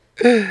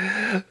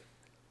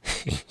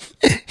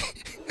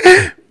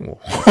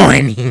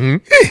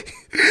Warning.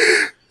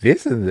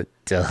 This is an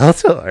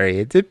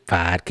adult-oriented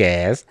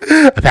podcast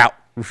about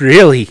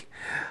really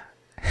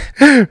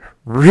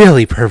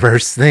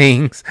perverse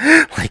things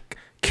like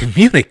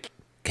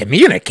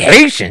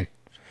communication,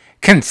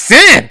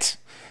 consent.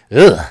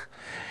 Ugh.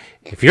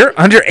 If you're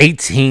under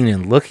 18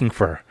 and looking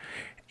for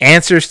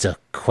answers to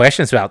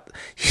questions about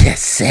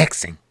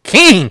sex and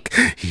kink,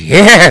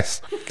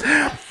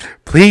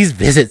 please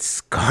visit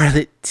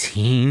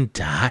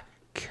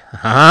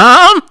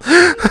scarletteen.com.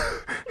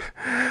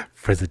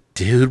 For the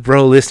dude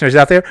bro listeners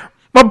out there,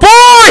 my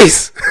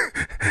boys!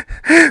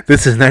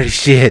 This is nerdy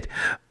shit.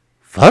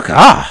 Fuck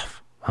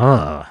off.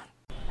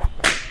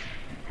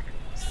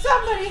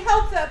 Somebody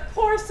help that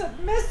poor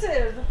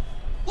submissive!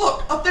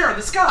 Look, up there in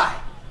the sky!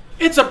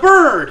 It's a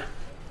bird!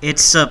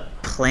 It's a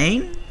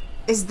plane?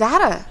 Is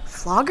that a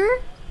flogger?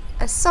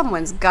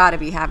 Someone's gotta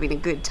be having a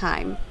good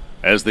time.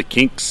 As the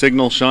kink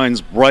signal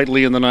shines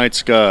brightly in the night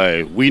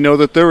sky, we know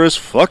that there is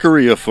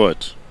fuckery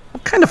afoot.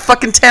 What kind of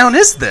fucking town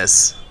is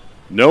this?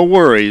 No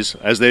worries,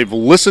 as they've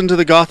listened to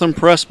the Gotham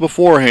Press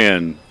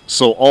beforehand,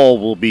 so all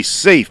will be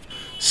safe,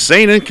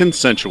 sane, and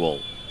consensual.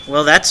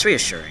 Well, that's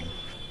reassuring.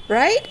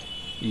 Right?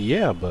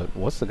 Yeah, but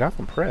what's the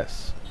Gotham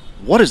Press?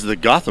 What is the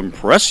Gotham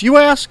Press, you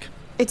ask?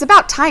 It's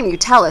about time you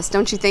tell us,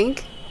 don't you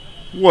think?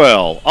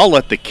 Well, I'll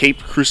let the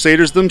Cape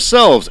Crusaders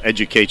themselves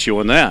educate you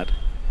on that.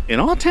 In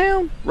our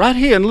town, right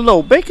here in little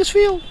old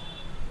Bakersfield?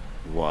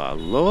 Why,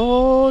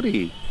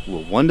 lordy,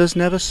 will wonders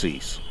never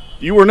cease.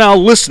 You are now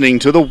listening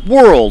to the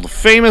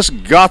world-famous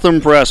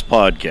Gotham Press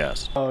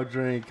podcast. I'll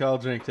drink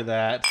to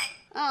that.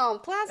 Oh,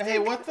 plastic. Hey,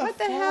 what the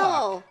fuck?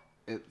 hell?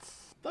 It's...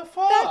 The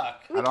fuck? I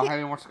don't have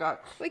any more scotch.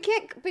 We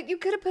can't, but you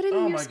could have put it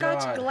in your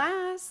scotch God.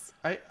 glass.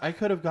 I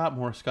could have got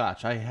more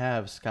scotch. I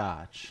have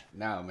scotch.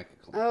 Now make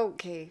it clean.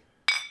 Okay.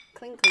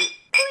 Clink, clink,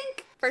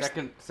 clink.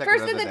 Second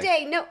first of the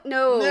day.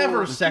 No.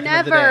 Never second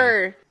of the day.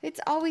 Never. It's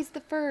always the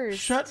first.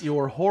 Shut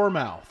your whore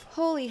mouth.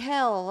 Holy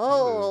hell.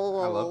 Oh.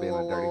 I love being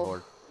a dirty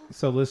whore.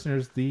 So,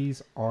 listeners,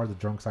 these are the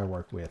drunks I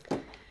work with.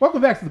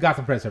 Welcome back to the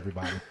Gotham Press,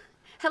 everybody.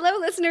 Hello,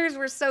 listeners.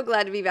 We're so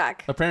glad to be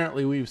back.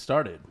 Apparently, we've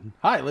started.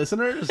 Hi,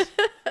 listeners.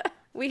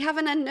 We have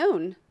an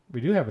unknown.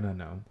 We do have an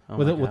unknown Oh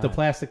with the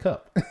plastic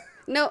cup.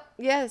 No,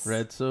 yes.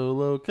 Red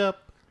Solo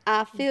Cup.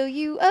 I fill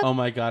you up. Oh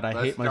my God,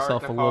 I hate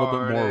myself a little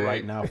bit more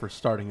right now for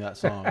starting that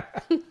song.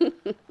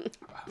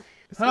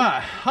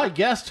 Hi,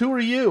 guest. Who are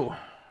you?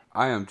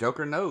 I am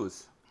Joker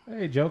Nose.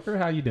 Hey, Joker,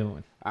 how you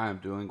doing? I am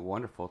doing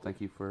wonderful. Thank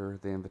you for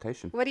the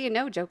invitation. What do you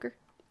know, Joker?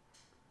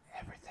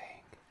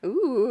 Everything.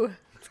 Ooh,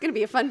 it's going to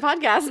be a fun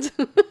podcast.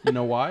 You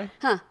know why?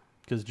 Huh.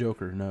 Because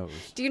Joker knows.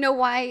 Do you know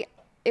why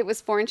it was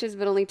 4 inches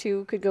but only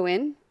 2 could go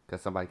in?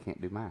 Because somebody can't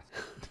do math.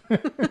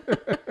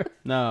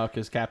 No,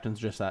 because Captain's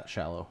just that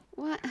shallow.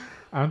 What?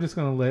 I'm just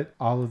going to let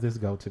all of this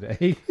go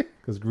today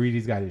because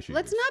Greedy's got issues.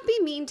 Let's not be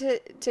mean to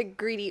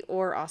Greedy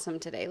or Awesome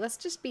today. Let's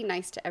just be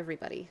nice to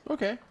everybody.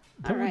 Okay.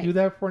 Didn't we Alright. do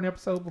that for an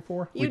episode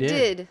before? You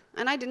did. did,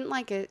 and I didn't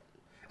like it.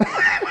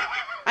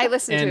 I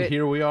listened to And it.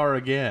 here we are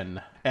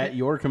again at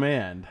your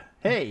command.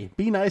 Hey,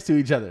 be nice to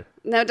each other.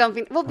 No, don't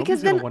be. Well,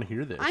 because Nobody's then gonna want to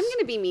hear this. I'm going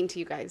to be mean to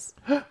you guys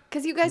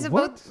because you guys have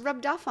What? both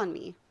rubbed off on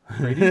me.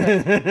 Greedy?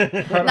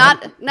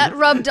 Not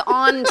rubbed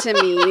on to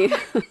me.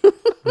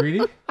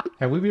 Greedy?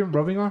 Have we been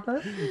rubbing on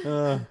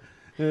her?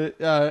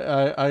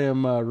 I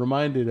am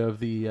reminded of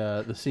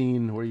the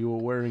scene where you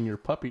were wearing your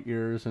puppy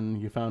ears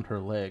and you found her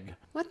leg.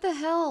 What the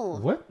hell?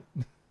 What?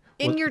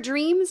 In your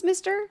dreams,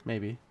 mister?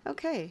 Maybe.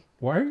 Okay.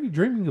 Why are you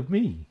dreaming of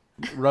me?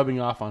 Rubbing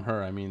off on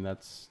her. I mean,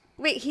 that's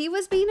Wait, he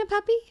was being a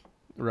puppy?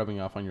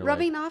 rubbing off on your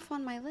Rubbing leg. off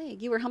on my leg.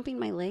 You were humping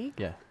my leg?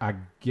 Yeah. I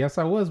guess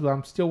I was, but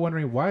I'm still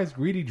wondering why is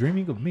Greedy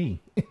dreaming of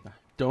me?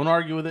 Don't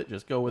argue with it.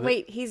 Just go with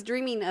Wait, he's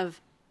dreaming of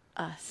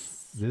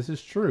us. This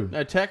is true.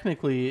 it.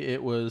 Technically,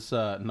 it was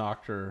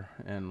Noctur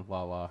and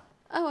Lala.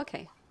 Oh,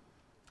 okay.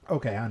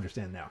 Okay, I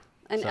understand now.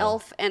 An So-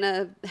 elf and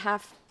a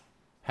half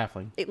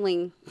Halfling.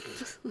 itling.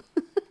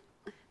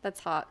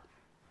 That's hot.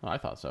 Oh, I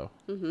thought so.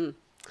 Mm-hmm.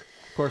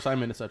 Of course,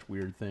 I'm into such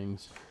weird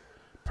things.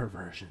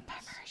 Perversions.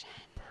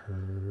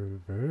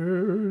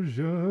 Perversions.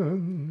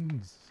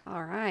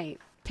 All right.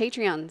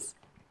 Patreons.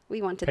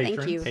 We want to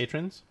thank you.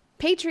 Patrons?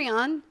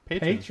 Patreon.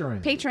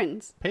 Patron.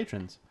 Patrons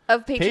Patrons.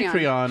 of Patreon.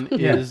 Patreon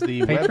is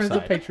the Patrons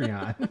of website.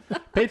 Patreon.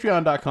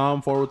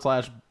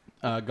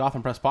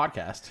 Patreon.com/Gotham Press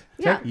Podcast.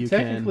 Yeah. You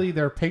Technically,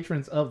 they're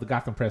patrons of the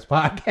Gotham Press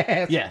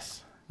podcast.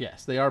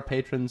 Yes, they are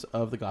patrons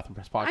of the Gotham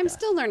Press Podcast. I'm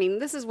still learning.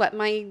 This is what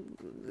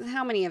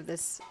how many of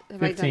this have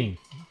 15.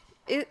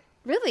 I done?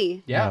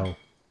 Really? Yeah. No,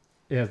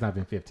 it has not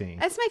been 15.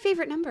 That's my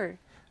favorite number.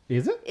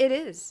 Is it? It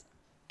is.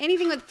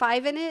 Anything with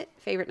 5 in it,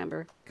 favorite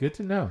number. Good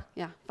to know.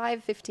 Yeah.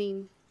 5,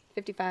 15,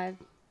 55,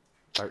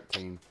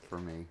 13 for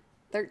me.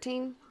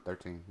 13.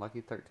 13.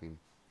 Lucky 13.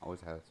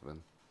 Always has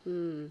been.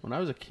 When I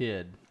was a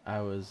kid, I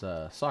was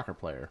a soccer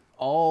player.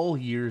 All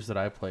years that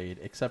I played,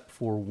 except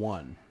for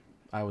one,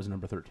 I was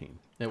number 13.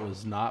 It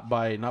was not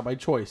by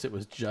choice. It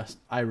was just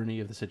irony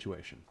of the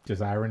situation.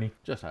 Just irony.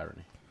 Just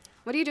irony.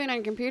 What are you doing on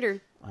your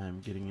computer?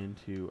 I'm getting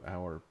into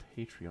our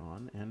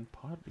Patreon and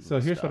Podbean. So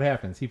here's stuff. what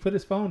happens. He put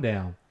his phone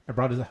down and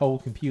brought his whole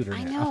computer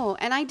I now. know,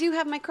 and I do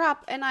have my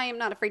crop, and I am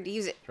not afraid to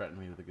use it. Threaten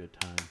me with a good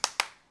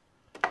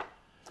time.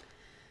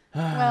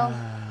 Well,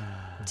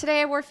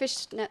 today I wore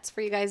fishnets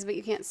for you guys, but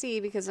you can't see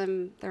because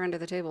they're under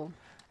the table.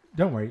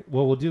 Don't worry.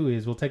 What we'll do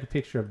is we'll take a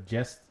picture of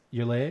just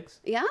your legs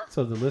Yeah?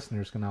 so the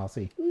listeners can all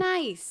see.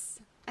 Nice.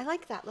 I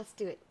like that. Let's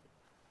do it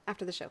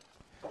after the show.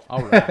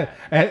 All right.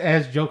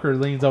 As Joker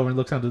leans over and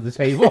looks under the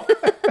table.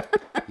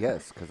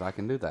 Yes, because I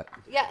can do that.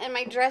 Yeah, and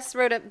my dress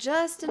rode up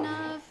just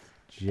enough.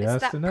 It's Just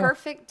that enough.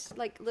 perfect,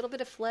 like, little bit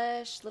of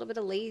flesh, little bit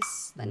of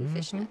lace, then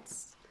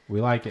fishnets.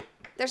 We like it.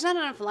 There's not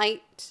enough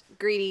light,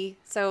 greedy,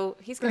 so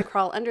he's going to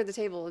crawl under the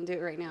table and do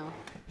it right now.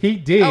 He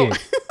did. Oh.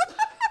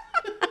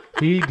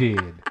 He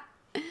did.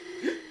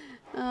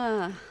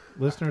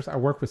 Listeners, I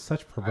work with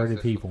such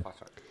perverted people.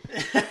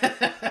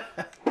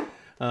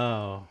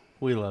 Oh,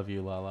 we love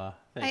you, Lala.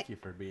 Thank I- you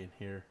for being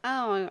here.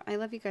 Oh, I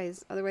love you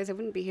guys. Otherwise, I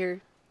wouldn't be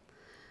here.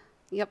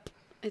 Yep,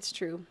 it's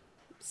true.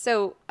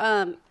 So,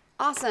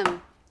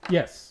 awesome.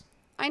 Yes.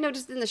 I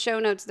noticed in the show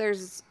notes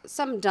there's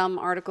some dumb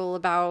article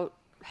about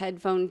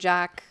headphone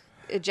jack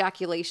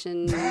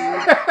ejaculation or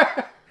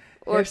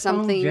Headphone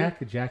something.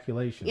 jack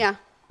ejaculation. Yeah.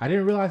 I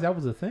didn't realize that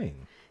was a thing.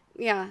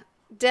 Yeah.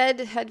 Dead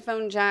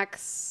headphone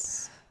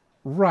jacks.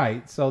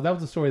 Right. So that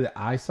was the story that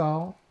I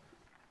saw.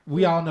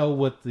 We all know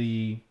what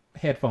the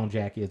headphone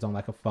jack is on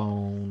like a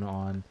phone,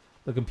 on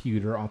the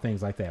computer, on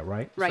things like that,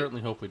 right? Right.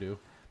 Certainly hope we do.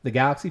 The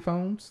Galaxy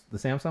phones, the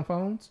Samsung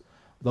phones,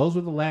 those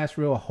were the last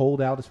real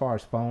holdout as far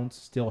as phones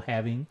still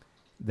having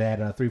that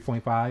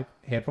 3.5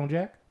 headphone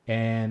jack.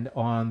 And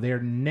on their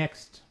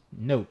next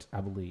note,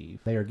 I believe,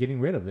 they are getting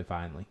rid of it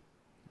finally.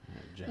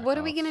 What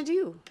are we going to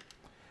do?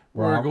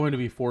 We're Well- going to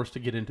be forced to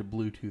get into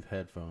Bluetooth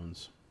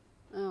headphones.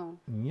 Oh.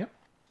 Yep.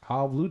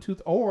 All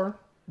Bluetooth, or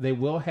they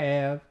will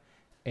have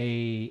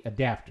a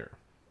adapter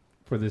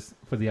for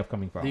the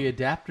upcoming phone. The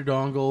adapter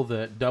dongle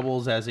that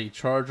doubles as a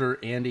charger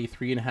and a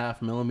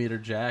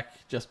 3.5mm jack,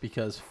 just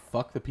because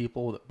fuck the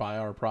people that buy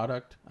our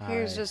product.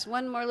 Here's just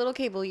one more little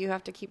cable you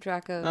have to keep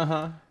track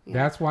of.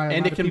 That's why a And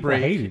lot it of can people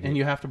break, hated and it.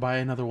 you have to buy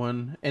another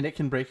one, and it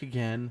can break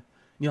again.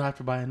 You'll have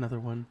to buy another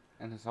one.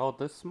 And it's all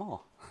this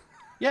small.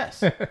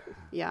 Yes.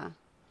 Yeah.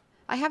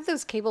 I have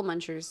those cable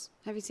munchers.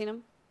 Have you seen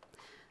them?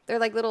 They're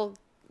like little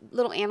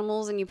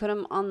animals, and you put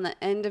them on the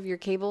end of your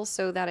cable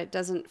so that it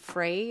doesn't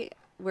fray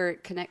where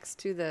it connects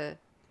to the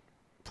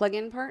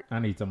plug-in part. I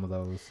need some of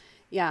those.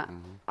 Yeah.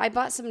 I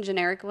bought some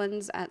generic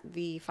ones at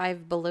the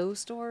Five Below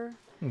store,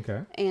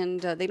 Okay.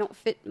 and they don't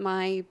fit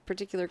my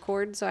particular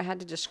cord, so I had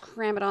to just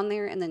cram it on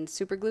there and then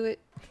super glue it.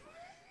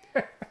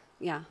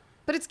 Yeah.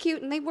 But it's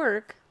cute, and they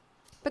work.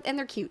 And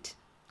they're cute.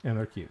 And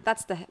they're cute.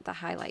 That's the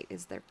highlight,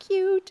 is they're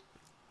cute.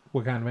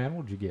 What kind of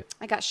animal did you get?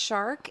 I got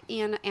shark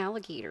and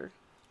alligator.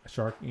 A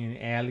shark and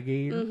an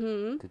alligator?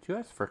 Did you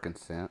ask for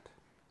consent?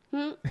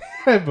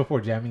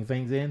 Before jamming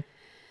things in?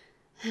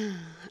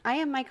 I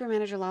am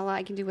micromanager Lala.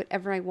 I can do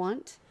whatever I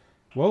want.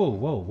 Whoa,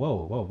 whoa,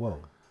 whoa, whoa, whoa.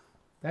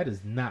 That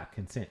is not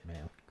consent,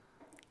 ma'am.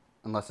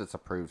 Unless it's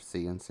approved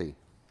CNC.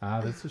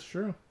 This is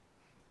true.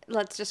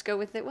 Let's just go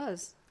with it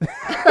was.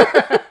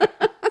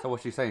 So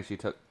what she's saying, she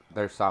took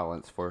their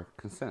silence for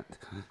consent.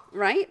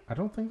 Right? I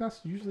don't think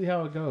that's usually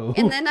how it goes.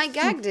 And then I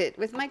gagged it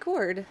with my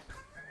cord.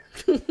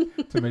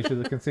 To make sure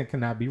the consent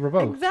cannot be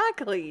revoked.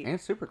 Exactly. And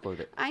superglued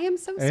it. I am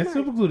so And smart.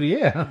 super glued,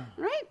 yeah.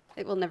 Right?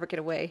 It will never get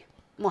away.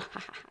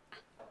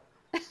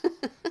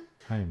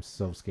 I am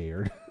so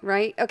scared.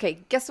 Right? Okay,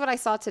 guess what I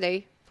saw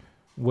today?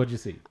 What'd you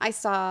see? I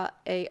saw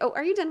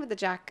are you done with the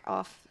jack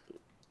off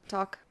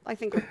talk? I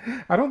think,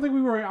 I don't think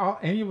we were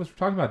any of us were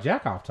talking about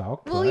jack off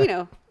talk. well, but you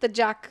know, the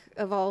jack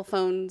of all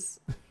phones.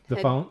 the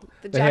head- phone,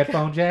 the the jack-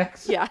 headphone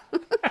jacks. Yeah.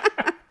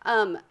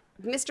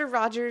 Mr.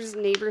 Rogers'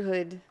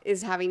 Neighborhood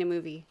is having a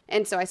movie.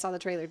 And so I saw the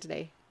trailer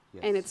today.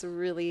 Yes. And it's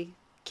really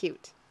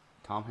cute.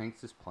 Tom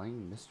Hanks is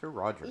playing Mr.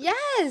 Rogers.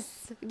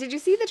 Yes! Did you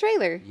see the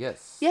trailer?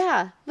 Yes.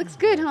 Yeah. Looks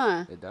good,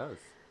 huh? It does.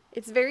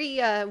 It's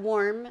very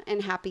warm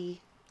and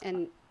happy.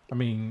 And I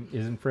mean,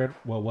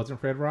 wasn't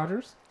Fred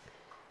Rogers?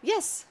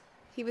 yes,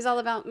 he was all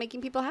about making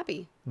people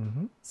happy.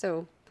 Mm-hmm.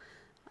 So,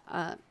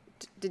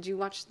 did you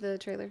watch the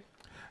trailer?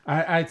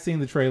 I'd seen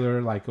the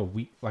trailer like a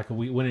week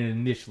when it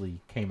initially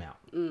came out.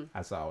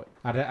 I saw it.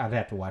 I'd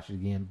have to watch it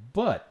again.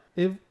 But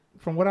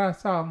from what I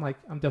saw, I'm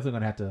definitely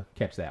going to have to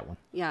catch that one.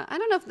 Yeah. I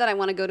don't know if that I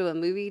want to go to a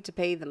movie to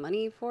pay the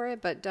money for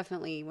it, but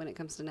definitely when it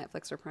comes to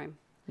Netflix or Prime.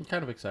 I'm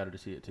kind of excited to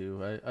see it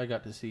too. I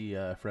got to see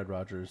Fred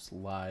Rogers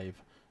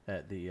live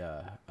at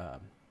the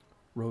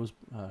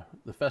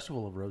the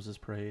Festival of Roses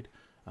parade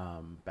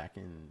back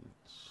in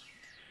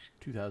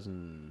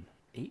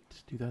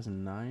 2008,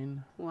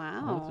 2009.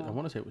 Wow. I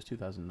want to say it was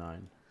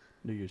 2009,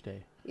 New Year's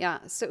Day. Yeah.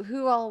 So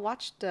who all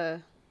watched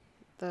the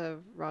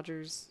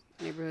Rogers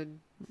Neighborhood?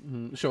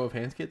 Show of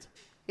hands, kids.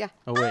 Yeah.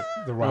 Oh wait,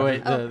 The oh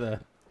wait, Rogers. the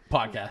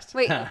podcast.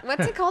 Wait,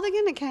 what's it called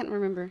again? I can't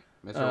remember.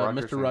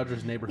 Mr.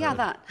 Rogers' Neighborhood. Yeah,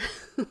 that.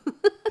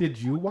 Did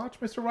you watch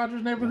Mr.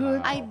 Rogers'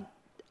 Neighborhood?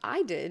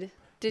 I did.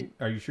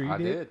 Are you sure you I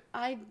did?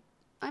 did.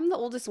 I'm the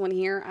oldest one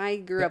here. I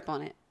grew up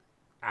on it.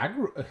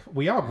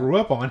 We all grew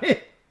up on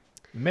it.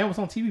 The man was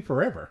on TV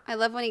forever. I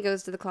love when he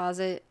goes to the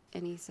closet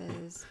and he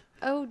says,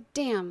 "Oh,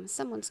 damn,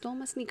 someone stole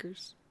my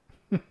sneakers."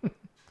 I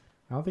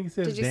don't think he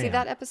says Did you see damn.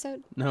 that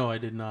episode? No, I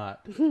did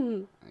not.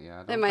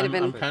 Yeah, It might have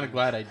been. I'm kind of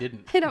glad I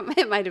didn't.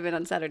 It might have been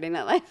on Saturday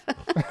Night Live.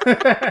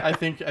 I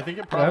think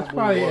it probably That's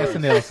probably was.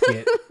 SNL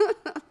skit.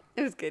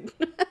 It was good.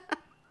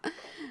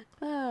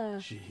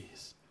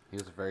 Jeez. He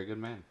was a very good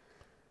man.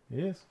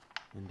 Yes.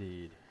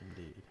 Indeed.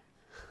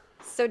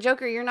 So,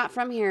 Joker, you're not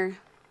from here.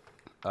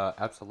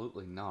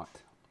 Absolutely not.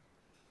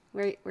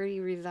 Where do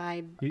you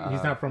reside? He's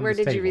not from Where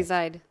this did you table.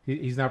 reside?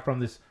 He's not from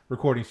this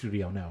recording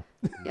studio, no.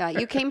 Yeah,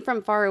 you came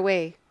from far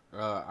away.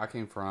 I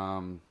came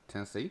from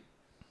Tennessee.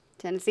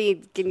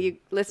 Tennessee.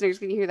 Listeners,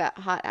 can you hear that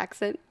hot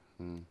accent?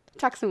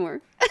 Talk some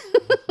more.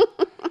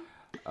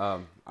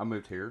 I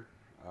moved here,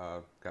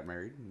 got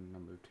married, and I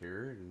moved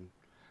here, and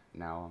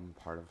now I'm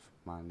part of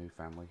my new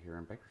family here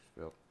in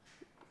Bakersfield.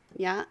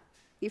 Yeah,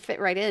 you fit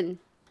right in.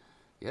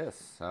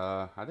 Yes,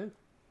 I do.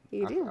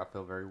 You do. I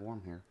feel very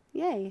warm here.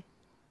 Yay.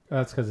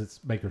 That's because it's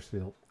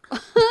Bakersfield.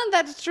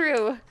 That's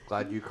true.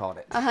 Glad you caught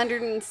it.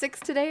 106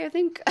 today, I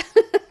think.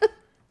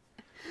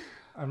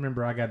 I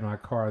remember I got in my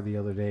car the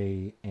other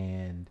day,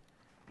 and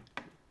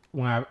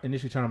when I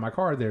initially turned on my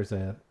car, there's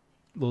a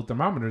little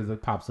thermometer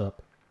that pops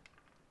up.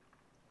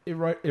 It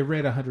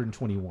read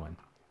 121.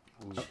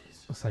 I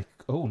was like,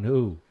 oh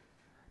no.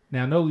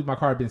 Now, no, my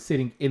car had been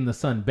sitting in the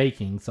sun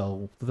baking,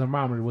 so the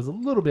thermometer was a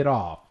little bit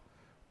off.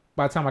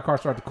 By the time my car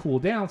started to cool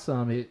down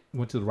some, it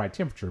went to the right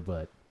temperature,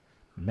 but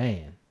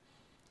man.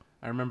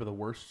 I remember the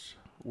worst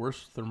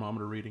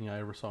thermometer reading I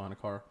ever saw in a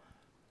car,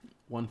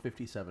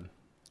 157.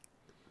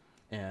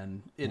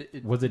 And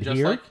it Was it just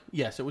here?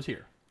 Yes, it was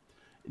here.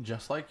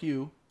 Just like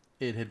you,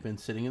 it had been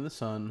sitting in the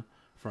sun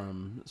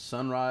from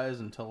sunrise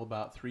until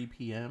about 3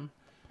 p.m.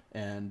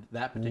 And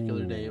that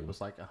particular day, it was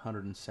like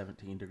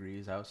 117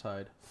 degrees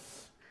outside.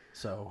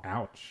 So,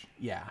 Ouch.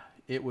 yeah,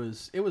 it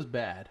was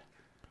bad.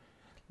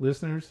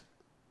 Listeners,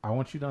 I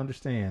want you to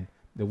understand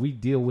that we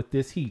deal with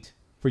this heat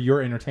for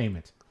your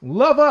entertainment.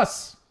 Love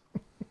us!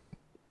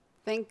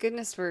 Thank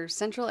goodness for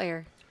central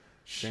air.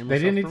 They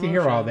didn't need to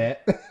hear all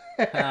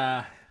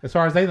that. As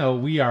far as they know,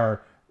 we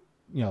are,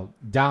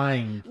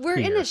 dying. We're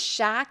here. in a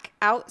shack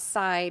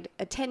outside,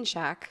 a tin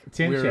shack.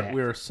 Tin shack.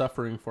 We're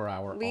suffering for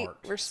our art.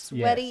 We're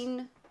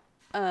sweating.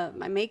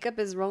 My makeup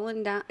is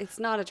rolling down. It's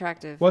not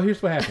attractive. Well,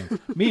 here's what happens.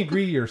 Me and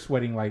Greedy are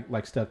sweating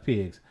like stuck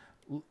pigs.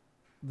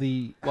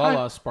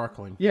 While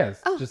sparkling.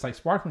 Yes, just like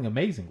sparkling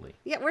amazingly.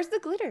 Yeah, where's the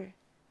glitter?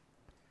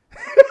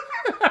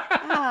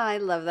 I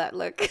love that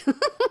look.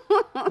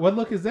 What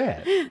look is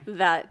that?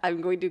 That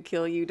I'm going to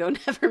kill you. Don't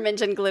ever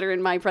mention glitter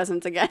in my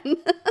presence again.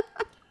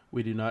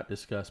 We do not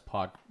discuss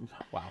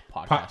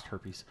podcast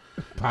herpes.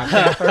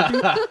 Podcast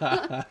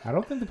herpes? I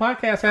don't think the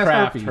podcast has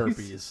Craft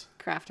herpes.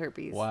 Craft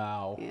herpes.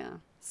 Wow. Yeah.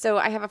 So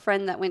I have a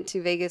friend that went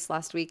to Vegas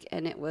last week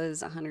and it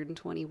was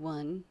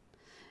 121.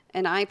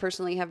 And I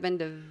personally have been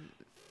to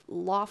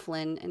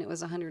Laughlin and it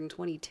was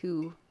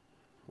 122.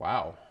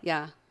 Wow.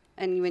 Yeah.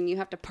 And when you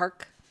have to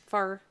park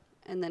far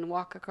and then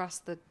walk across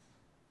the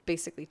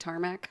basically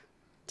tarmac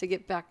to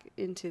get back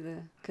into the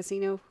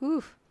casino,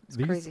 whew, it's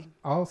These crazy.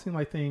 all seem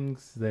like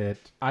things that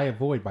I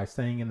avoid by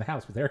staying in the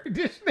house with air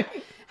conditioning.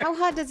 How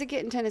hot does it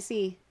get in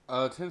Tennessee?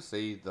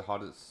 Tennessee, the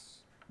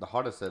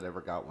hottest it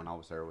ever got when I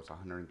was there was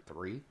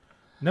 103.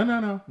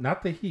 No,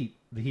 not the heat.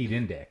 The heat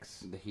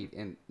index. The heat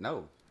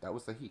that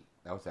was the heat.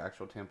 That was the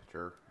actual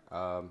temperature.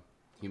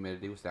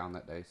 Humidity was down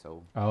that day,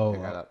 so Oh,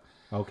 it got up.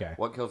 Okay.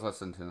 What kills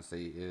us in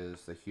Tennessee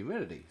is the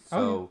humidity. So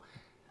Oh,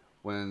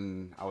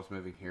 when I was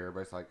moving here,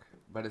 everybody's like,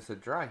 but it's a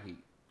dry heat.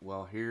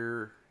 Well,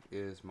 here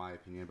is my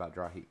opinion about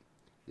dry heat.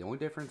 The only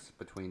difference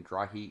between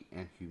dry heat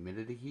and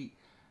humidity heat,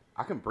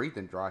 I can breathe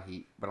in dry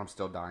heat, but I'm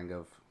still dying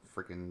of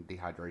freaking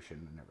dehydration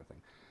and everything.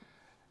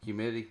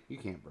 Humidity, you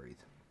can't breathe.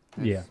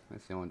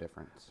 That's the only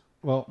difference.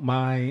 Well,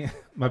 my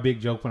big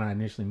joke when I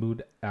initially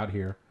moved out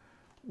here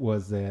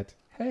was that,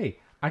 hey,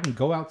 I can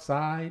go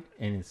outside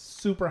and it's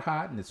super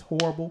hot and it's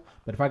horrible,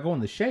 but if I go in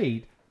the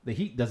shade, the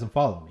heat doesn't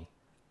follow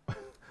me.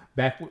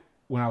 Back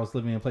when I was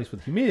living in a place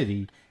with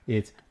humidity,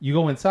 it's you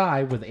go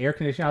inside with the air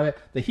conditioning out there,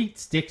 the heat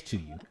sticks to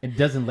you and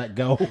doesn't let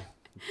go.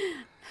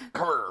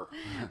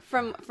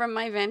 From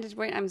my vantage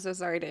point, I'm so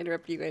sorry to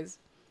interrupt you guys.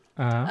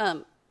 Uh-huh.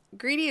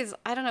 Greedy is,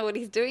 I don't know what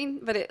he's doing,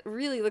 but it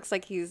really looks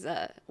like he's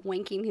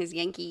wanking his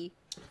Yankee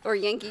or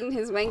yanking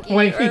his wanky.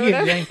 Wanking or his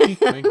whatever. Yankee.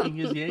 Wanking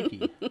his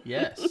Yankee.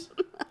 Yes.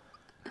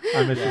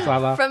 I Mr.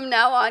 Sala. From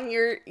now on,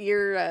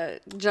 your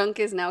junk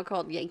is now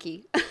called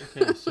Yankee.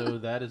 Okay, so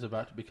that is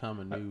about to become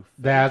a new.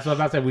 That's what I was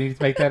about to say. We need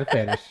to make that a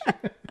fetish.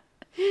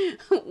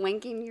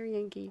 Wanking your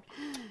Yankee.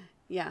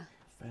 Yeah.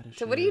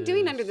 So what are you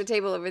doing under the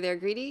table over there,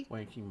 Greedy?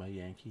 Wanking my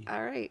Yankee.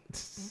 All right.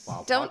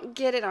 Wow, Don't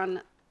get it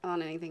on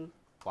anything.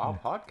 Wow,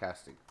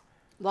 podcasting.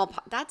 Well,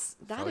 that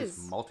So is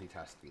he's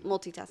multitasking.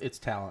 multitasking. It's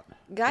talent.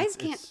 Guys It's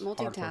can't hardcore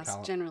multitask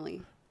talent.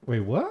 generally.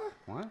 Wait, what?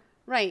 What?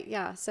 Right,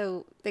 yeah,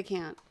 so they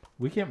can't.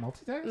 We can't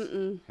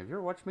multitask? Have you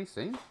ever watched me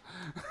sing?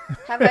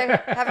 Have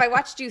I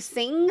watched you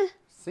sing?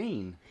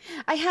 seen.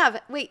 I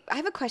have. Wait, I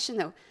have a question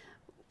though.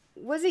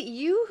 Was it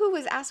you who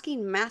was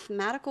asking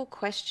mathematical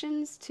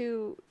questions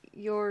to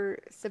your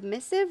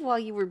submissive while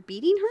you were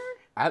beating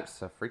her?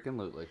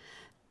 Abso-freaking-lutely.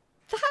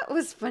 That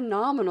was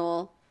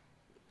phenomenal.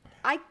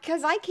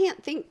 Because I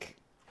can't think.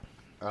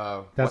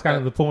 That's kind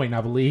of the point,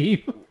 I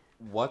believe.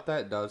 What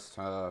that does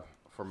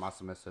for my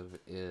submissive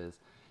is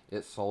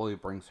it slowly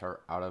brings her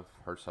out of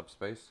her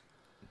subspace.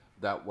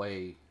 That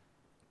way,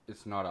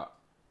 it's not a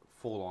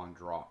full-on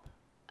drop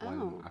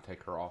when I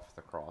take her off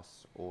the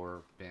cross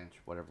or bench,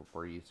 whatever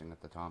we're using at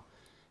the time.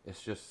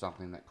 It's just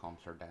something that calms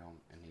her down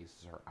and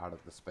eases her out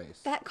of the space.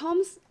 That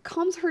calms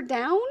her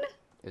down?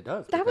 It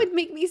does. That would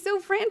make me so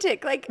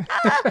frantic. Like, 4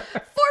 plus 9,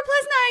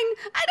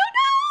 I don't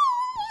know.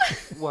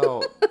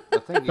 Well, the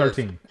thing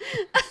 13.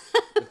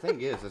 The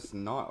thing is, it's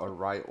not a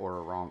right or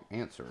a wrong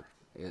answer.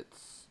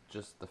 It's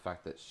just the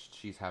fact that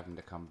she's having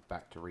to come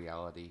back to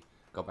reality,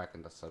 go back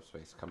into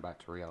subspace, come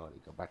back to reality,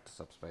 go back to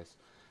subspace.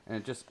 And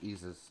it just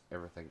eases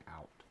everything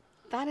out.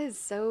 That is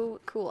so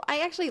cool.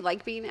 I actually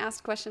like being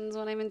asked questions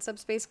when I'm in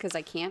subspace because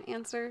I can't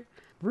answer.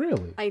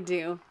 Really? I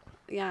do.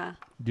 Yeah.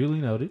 Duly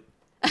noted.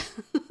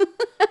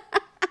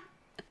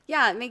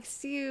 Yeah, it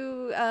makes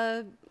you,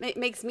 it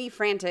makes me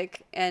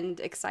frantic and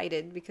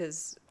excited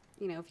because,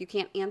 you know, if you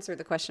can't answer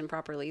the question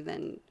properly,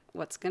 then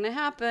what's going to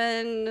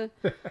happen?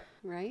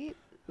 Right?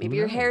 Maybe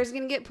your hair is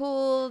going to get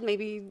pulled.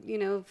 Maybe, you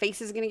know,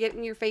 face is going to get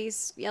in your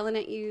face yelling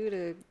at you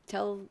to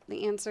tell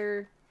the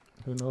answer.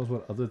 Who knows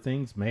what other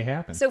things may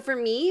happen. So for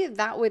me,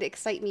 that would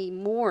excite me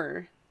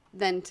more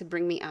than to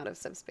bring me out of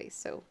subspace.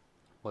 So,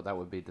 Well, that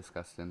would be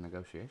discussed in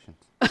negotiations.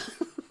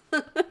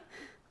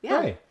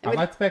 yeah. Hey, I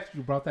like the fact that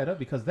you brought that up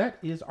because that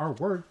is our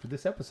word for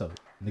this episode.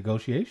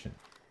 Negotiation.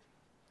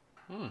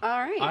 All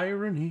right.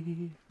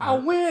 Irony.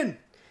 I'll win!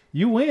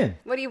 You win.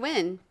 What do you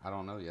win? I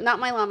don't know yet. Not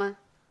my llama.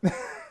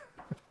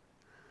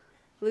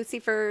 Lucy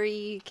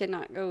Furry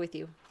cannot go with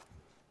you.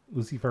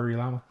 Lucy Furry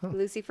Llama. Huh.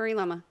 Lucy Furry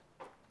Llama.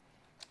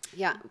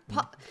 Yeah.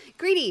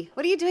 Greedy,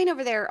 what are you doing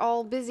over there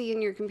all busy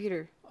in your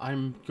computer?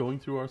 I'm going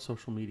through our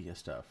social media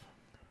stuff.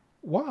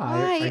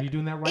 Why are you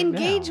doing that right now?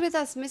 Engage with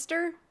us,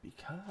 mister.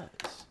 Because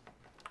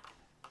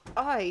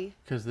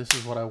this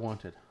is what I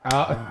wanted.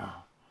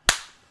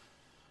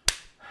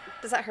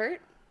 Does that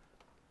hurt?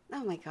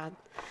 Oh my god.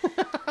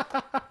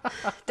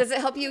 Does it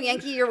help you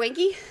Yankee your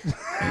wanky?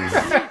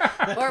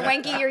 Or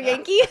wanky your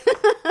Yankee?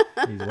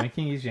 He's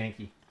wanking his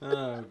Yankee.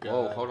 Oh, God.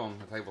 Whoa, hold on.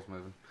 The table's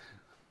moving.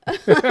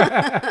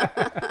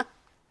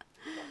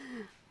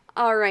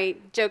 All right,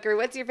 Joker,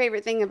 what's your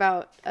favorite thing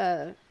about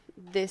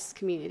this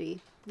community?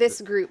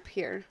 This group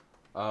here?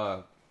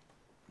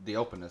 The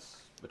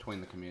openness between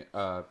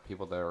the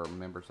people that are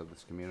members of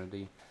this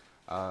community.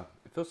 It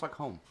feels like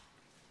home.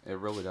 It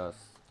really does.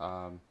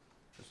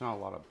 There's not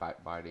a lot of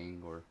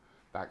backbiting or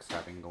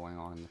backstabbing going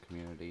on in the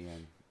community,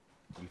 and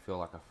you feel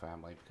like a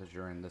family because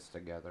you're in this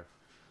together.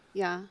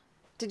 Yeah.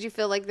 Did you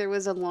feel like there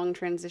was a long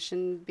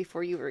transition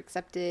before you were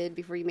accepted,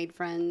 before you made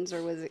friends,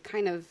 or was it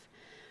kind of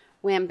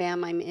wham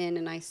bam, I'm in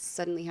and I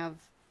suddenly have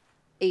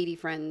 80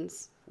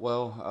 friends?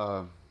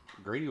 Well,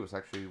 Greedy was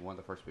actually one of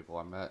the first people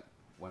I met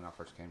when I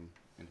first came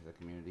into the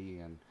community,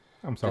 and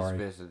I'm sorry.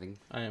 just visiting.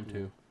 I am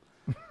too.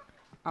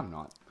 I'm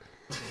not.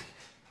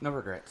 No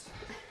regrets.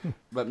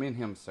 But me and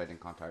him stayed in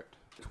contact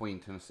between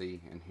Tennessee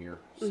and here.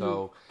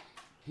 So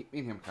me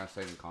and him kind of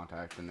stayed in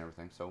contact and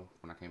everything. So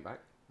when I came back,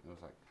 it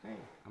was like, hey,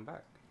 I'm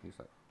back. He's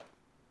like,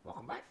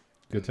 welcome back.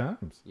 Good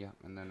times. Yeah,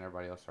 and then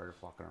everybody else started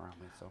flocking around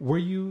me. So Were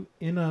you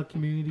in a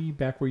community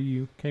back where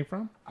you came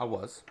from? I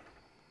was.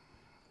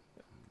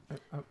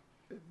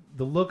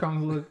 The look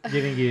I'm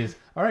getting is,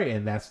 all right,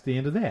 and that's the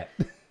end of that.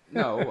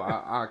 No,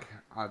 I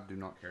do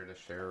not care to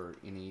share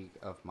any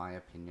of my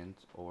opinions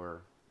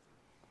or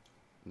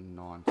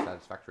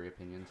non-satisfactory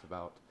opinions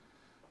about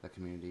the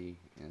community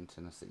in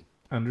Tennessee.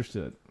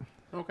 Understood.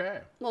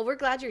 Okay. Well, we're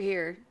glad you're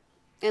here.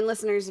 And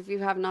listeners, if you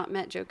have not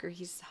met Joker,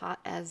 he's hot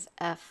as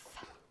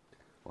F.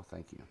 Well,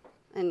 thank you.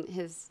 And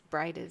his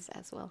bride is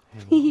as well.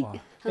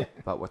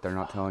 But what they're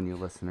not telling you,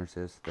 listeners,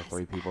 is the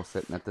three people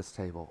sitting at this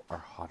table are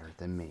hotter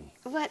than me.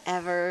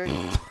 Whatever.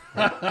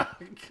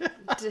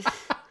 Is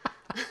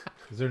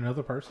there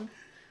another person?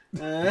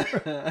 Just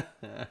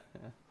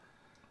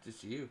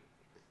you.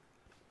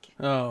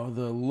 Oh,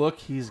 The look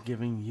he's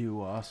giving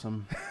you,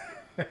 awesome.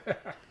 I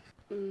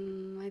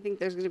think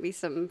there's going to be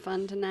something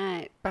fun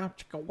tonight. Bow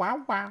chicka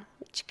wow wow.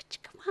 Chicka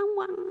chicka wow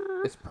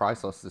wow. It's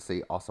priceless to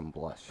see awesome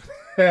blush.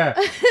 Yeah.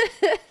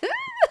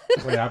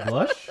 Wait, I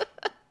blush?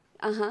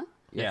 Uh-huh.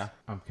 Yeah.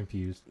 I'm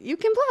confused. You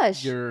can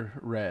blush. You're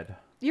red.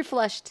 You're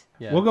flushed.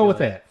 Yeah, We'll go feel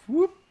with it.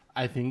 that.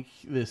 I think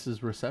this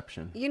is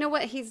reception. You know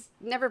what? He's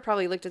never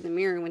probably looked in the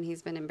mirror when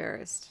he's been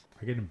embarrassed.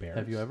 I get embarrassed.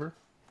 Have you ever?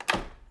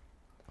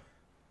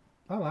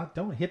 Oh,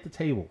 don't hit the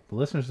table. The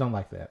listeners don't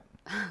like that.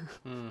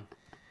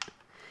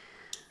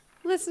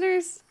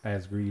 Listeners,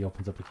 As Greedy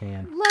opens up a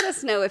can. let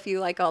us know if you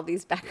like all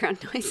these background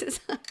noises.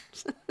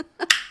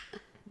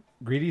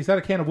 Greedy, is that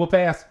a can of whoop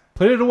ass?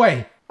 Put it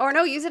away. Or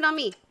no, use it on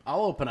me.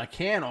 I'll open a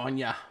can on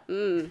ya.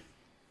 You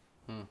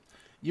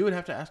would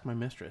have to ask my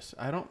mistress.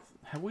 I don't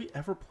Have we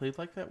ever played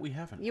like that? We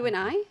haven't. You and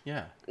I?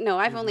 Yeah. No,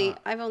 I've We've only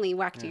not. I've only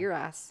whacked your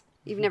ass.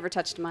 You've never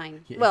touched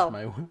mine. Yanked Well,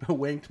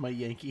 wanked my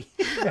Yankee.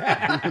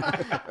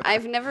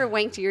 I've never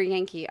wanked your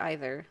Yankee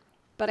either,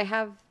 but I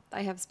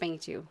have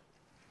spanked you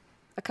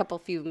a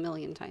few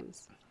million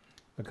times.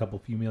 A couple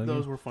few million.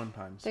 Those were fun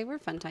times. They were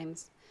fun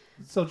times.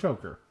 So,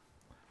 Joker,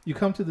 you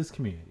come to this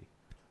community.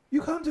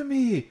 You come to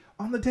me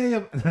on the day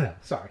of... No,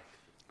 sorry.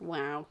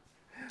 Wow.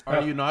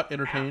 Are you not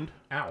entertained?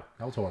 Ow.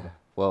 That was horrible.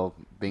 Well,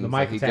 being The that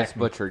mic he attacked just me.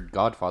 butchered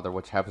Godfather,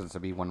 which happens to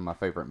be one of my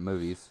favorite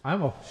movies.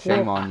 I'm a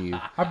Shame on you.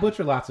 I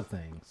butcher lots of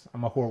things.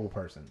 I'm a horrible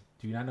person.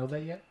 Do you not know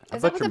that yet? I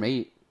Is that butcher what the-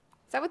 meat.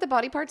 Is that what the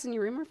body parts in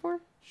your room are for?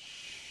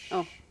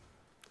 Oh,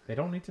 They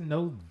don't need to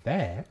know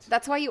that.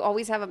 that's why you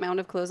always have a mound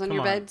of clothes on Come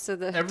your on. bed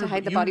to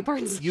hide the You- body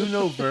parts. You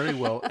know very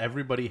well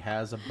everybody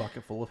has a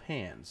bucket full of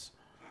hands.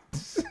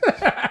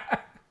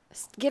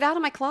 Get out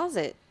of my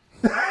closet.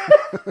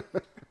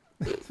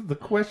 The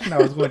question I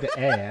was going to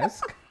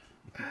ask,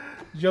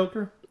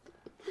 Joker.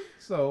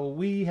 So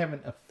we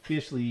haven't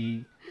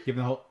officially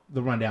given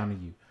the rundown to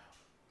you.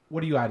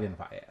 What do you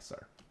identify as,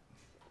 sir?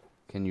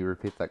 Can you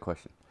repeat that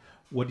question?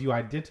 What do you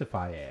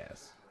identify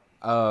as?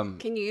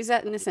 Can you use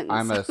that in a sentence?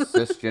 I'm a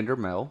cisgender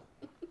male.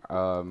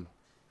 I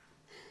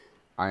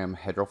am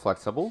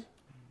heteroflexible.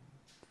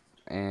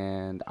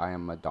 And I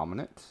am a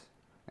dominant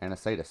and a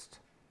sadist.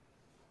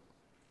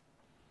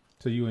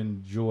 So you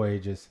enjoy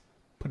just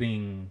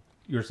putting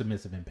your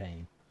submissive in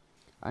pain.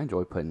 I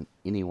enjoy putting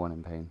anyone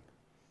in pain.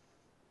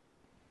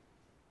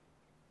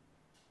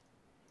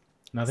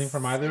 Nothing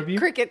from either of you?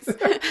 Crickets.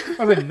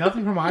 I was like,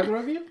 nothing from either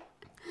of you?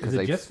 Is it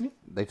they've, just me?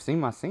 They've seen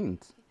my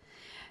scenes.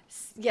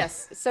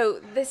 Yes. So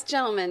this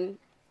gentleman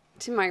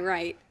to my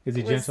right Is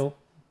he was- gentle?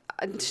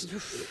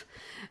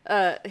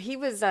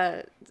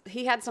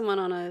 He had someone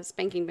on a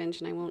spanking bench,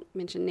 and I won't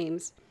mention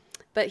names,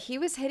 but he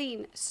was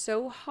hitting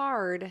so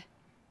hard.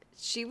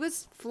 She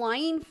was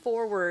flying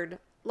forward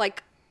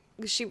like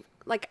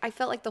I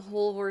felt like the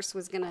whole horse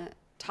was gonna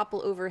topple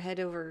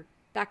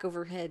back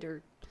over head,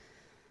 or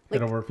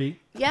Head over feet?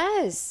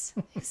 yes,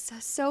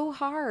 so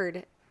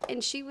hard,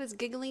 and she was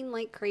giggling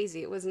like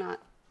crazy. It was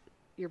not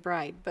your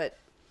bride, but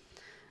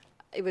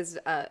it was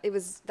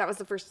that was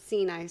the first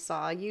scene I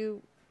saw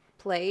you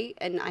play,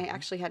 and I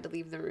actually had to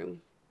leave the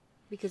room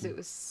because it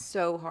was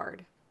so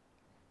hard,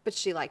 but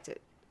she liked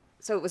it,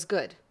 so it was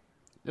good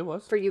It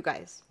was. for you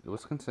guys, It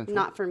was consensual.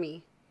 not for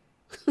me.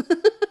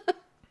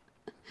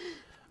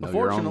 Know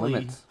your own Unfortunately,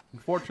 limits.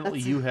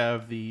 That's- you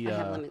have the I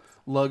have limits.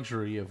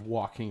 luxury of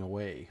walking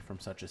away from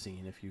such a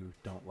scene if you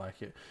don't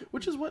like it,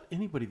 which is what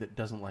anybody that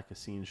doesn't like a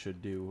scene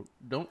should do.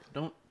 Don't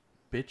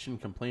bitch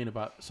and complain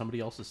about somebody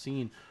else's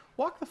scene.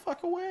 Walk the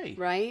fuck away.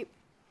 Right?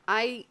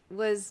 I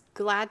was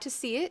glad to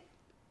see it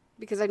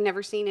because I've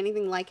never seen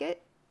anything like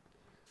it.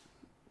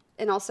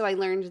 And also I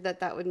learned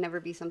that would never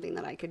be something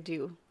that I could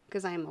do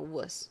because I am a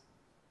wuss.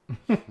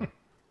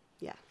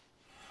 Yeah.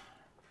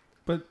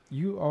 But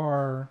you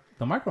are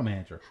the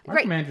micromanager.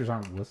 Right. Micromanagers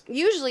aren't wuss.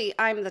 Usually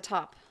I'm the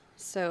top.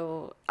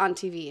 So on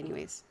TV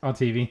anyways. On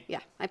TV. Yeah,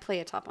 I play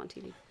a top on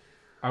TV.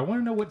 I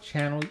want to know what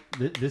channel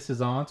this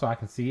is on so I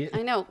can see it.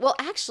 I know. Well,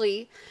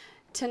 actually,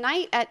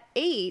 tonight at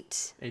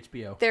 8,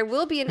 HBO. there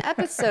will be an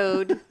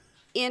episode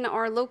in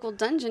our local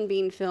dungeon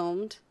being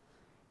filmed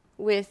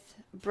with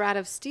Brad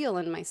of Steel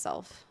and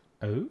myself.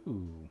 Oh.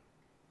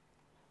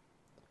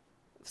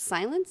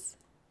 Silence?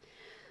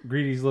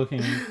 Greedy's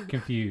looking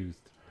confused.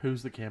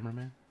 Who's the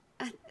cameraman?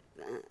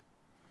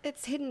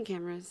 It's hidden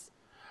cameras.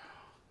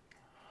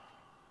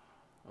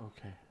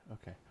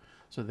 Okay.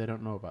 So they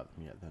don't know about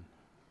them yet then.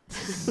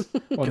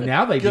 Well,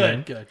 now they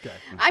Good. do.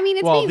 I mean,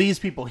 it's Well, being, these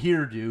people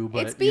here do,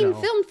 but it's being you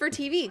know. filmed for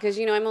TV because,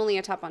 I'm only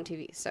a top on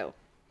TV. So,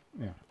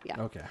 Yeah.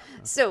 yeah. Okay.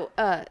 So,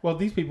 Well,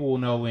 these people will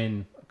know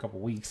in a couple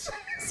weeks.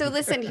 so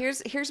listen,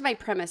 here's my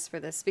premise for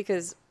this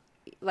because,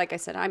 like I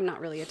said, I'm not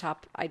really a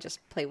top. I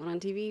just play one on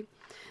TV.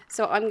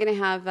 So I'm going to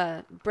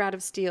have Brad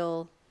of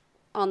Steel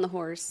on the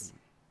horse,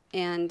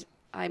 and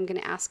I'm going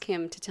to ask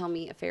him to tell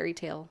me a fairy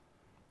tale,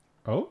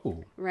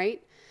 Oh.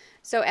 right?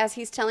 So as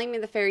he's telling me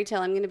the fairy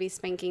tale, I'm going to be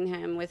spanking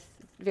him with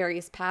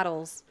various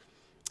paddles.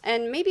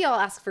 And maybe I'll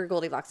ask for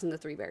Goldilocks and the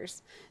Three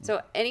Bears.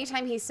 So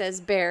anytime he says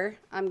bear,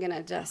 I'm going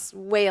to just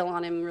wail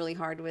on him really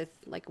hard with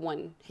like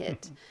one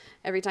hit.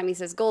 Every time he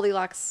says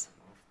Goldilocks,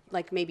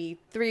 like maybe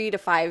 3 to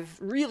 5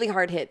 really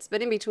hard hits,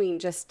 but in between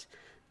just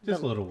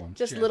Little ones.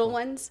 just little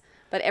ones.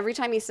 But every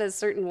time he says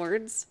certain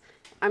words,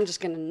 I'm just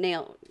going to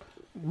nail.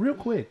 Real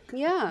quick.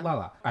 Yeah.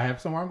 Lala. I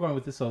have somewhere I'm going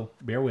with this, so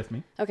bear with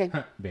me. Okay.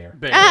 Bear.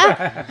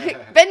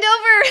 Bend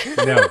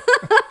over. No.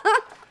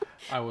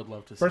 I would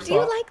love to see First Do of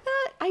you all, like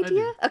that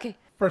idea? Okay.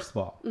 First of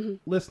all,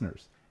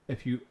 listeners,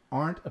 if you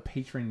aren't a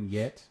patron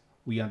yet,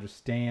 we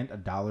understand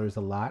 $1 is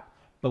a lot.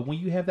 But when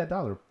you have that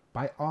dollar,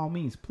 by all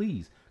means,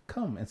 please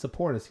come and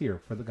support us here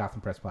for the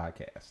Gotham Press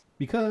Podcast.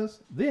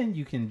 Because then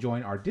you can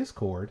join our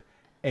Discord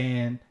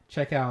and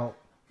check out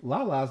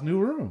Lala's new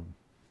room.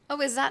 Oh,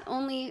 is that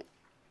only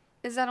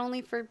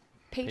for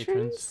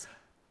patrons?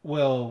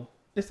 Well,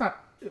 it's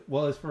not.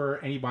 Well, it's for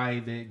anybody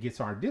that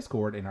gets our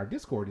Discord, and our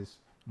Discord is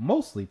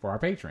mostly for our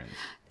patrons.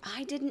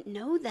 I didn't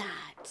know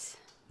that.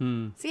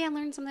 See, I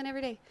learn something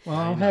every day. Well,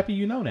 I'm happy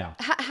you know now.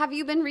 Have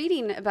you been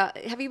reading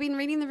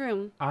The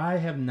Room? I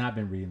have not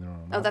been reading The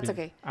Room. Oh, that's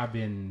okay.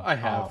 I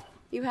have. off.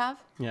 You have?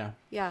 Yeah.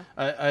 Yeah.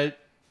 I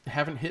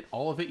haven't hit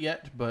all of it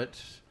yet, but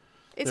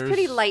It's there's-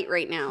 pretty light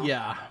right now.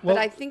 Yeah. But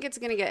I think it's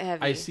going to get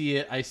heavy. I see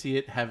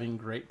it having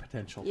great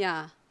potential.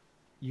 Yeah.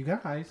 You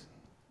guys,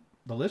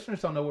 the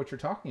listeners don't know what you're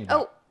talking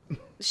about. Oh,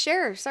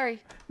 share.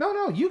 Sorry.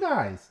 No, you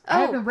guys. I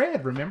haven't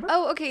read, remember?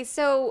 Oh, okay.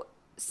 So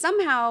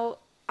somehow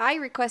I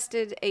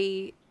requested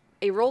a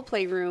role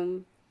play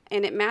room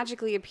and it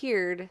magically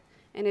appeared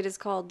and it is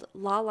called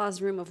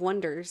Lala's Room of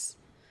Wonders.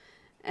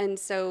 And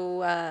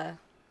so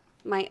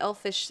my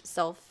elfish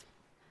self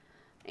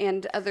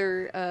and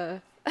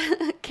other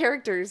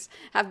characters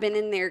have been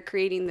in there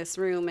creating this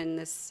room and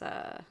this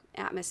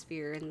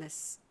atmosphere and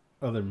this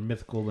Other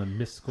mythical and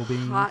mystical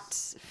beings. hot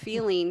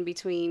feeling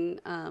between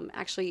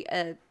actually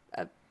a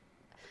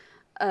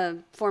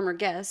former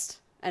guest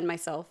and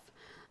myself.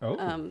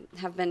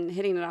 Have been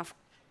hitting it off.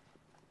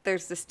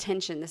 There's this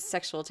tension, this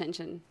sexual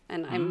tension,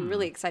 and I'm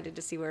really excited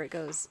to see where it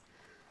goes.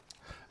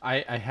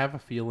 I have a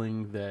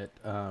feeling that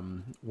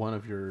one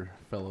of your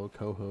fellow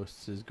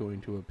co-hosts is going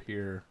to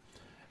appear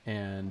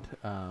and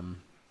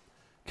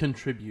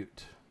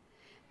contribute.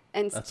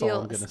 And That's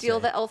all I'm gonna steal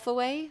say. the elf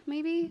away,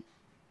 maybe?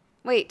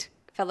 Wait,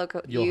 fellow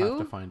You'll have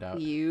to find out.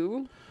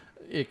 You?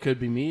 It could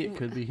be me. It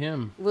could be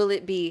him. Will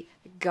it be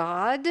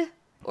God,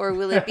 or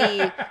will it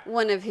be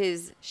one of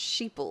his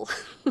sheeple?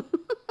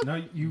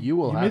 No, You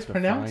will have to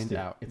mispronounced find it.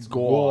 out. It's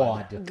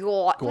God. God.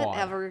 God, God.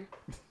 whatever.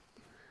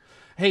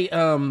 Hey,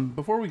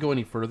 before we go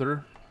any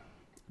further,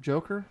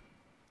 Joker,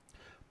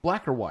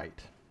 black or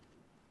white?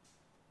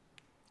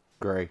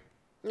 Gray.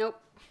 Nope.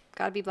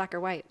 Gotta be black or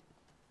white.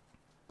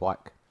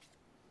 Black.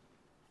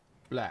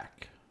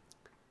 Black.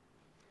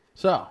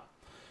 So,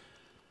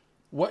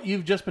 what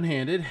you've just been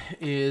handed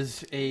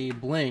is a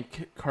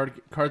blank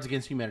Cards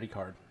Against Humanity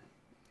card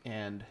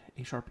and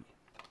a Sharpie.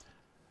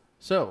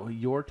 So,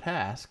 your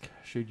task,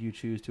 should you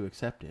choose to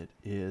accept it,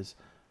 is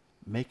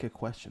make a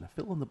question, a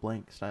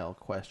fill-in-the-blank style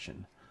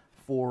question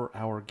for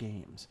our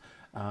games.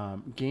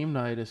 Game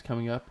night is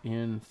coming up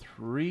in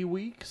 3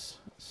 weeks,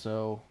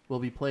 so we'll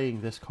be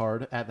playing this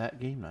card at that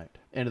game night.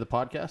 End of the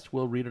podcast,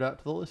 we'll read it out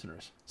to the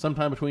listeners.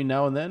 Sometime between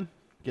now and then,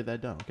 get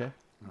that done, okay?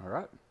 All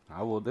right.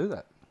 I will do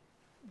that.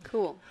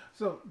 Cool.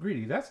 So,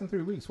 Greedy, that's in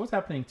 3 weeks. What's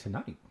happening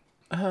tonight?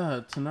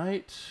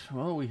 Tonight,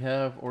 well, we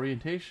have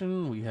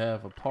orientation, we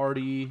have a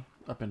party.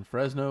 Up in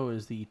Fresno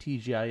is the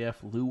TGIF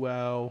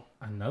Luau.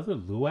 Another A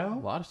luau?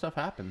 lot of stuff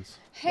happens.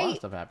 Hey.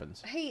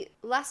 Hey,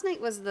 last night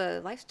was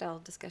the lifestyle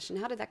discussion.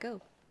 How did that go?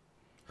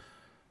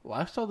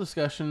 Lifestyle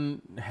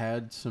discussion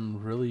had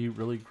some really,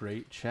 really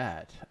great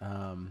chat.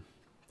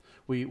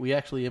 We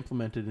actually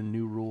implemented a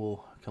new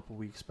rule a couple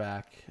weeks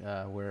back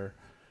where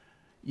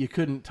you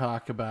couldn't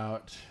talk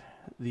about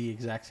the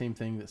exact same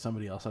thing that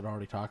somebody else had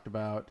already talked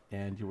about,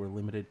 and you were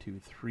limited to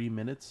 3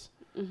 minutes.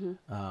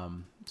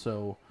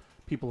 So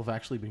people have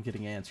actually been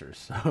getting answers.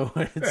 So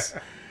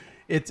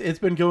it's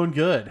been going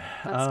good.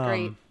 That's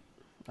great.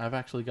 I've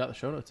actually got the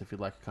show notes if you'd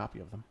like a copy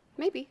of them.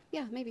 Maybe.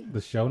 Yeah, maybe. The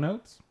show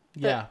notes?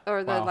 Yeah.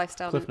 or the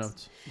lifestyle Cliff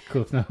notes.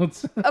 Cliff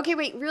notes. Okay,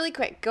 wait, really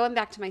quick. Going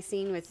back to my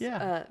scene with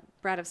Yeah.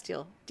 Brad of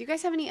Steel. Do you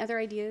guys have any other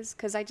ideas?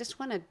 Because I just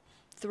want to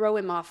throw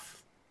him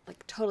off,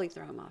 like totally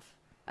throw him off.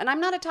 And I'm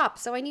not a top,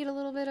 so I need a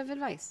little bit of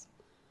advice.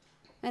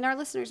 And our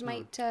listeners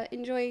might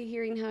enjoy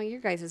hearing how your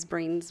guys'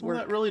 brains Well,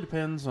 work. that really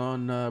depends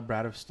on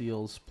Brad of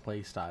Steel's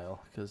play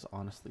style, because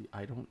honestly,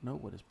 I don't know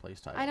what his play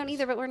style is. I don't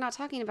either, but we're not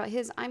talking about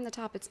his. I'm the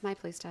top. It's my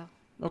play style.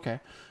 Okay.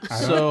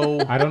 So,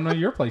 I don't know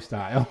your play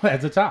style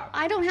as a top.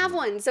 I don't have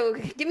one, so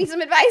give me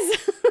some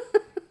advice.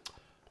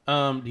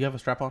 do you have a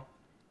strap on?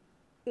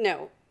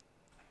 No.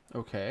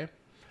 Okay.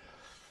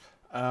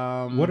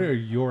 What are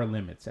your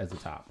limits as a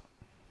top?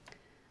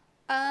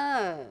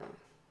 I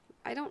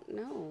don't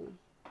know.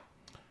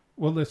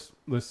 Well, let's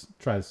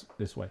try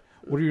this way.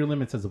 What are your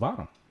limits as a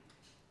bottom?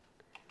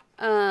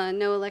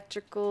 No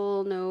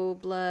electrical, no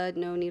blood,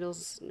 no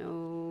needles,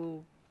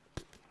 no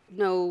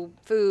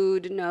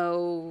food,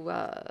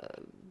 no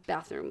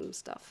bathroom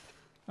stuff.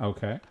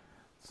 Okay.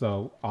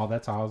 So all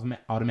that's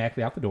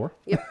automatically out the door.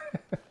 Yep.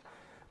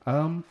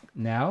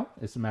 Now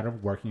it's a matter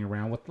of working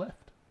around what's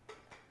left.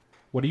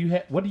 What do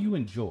you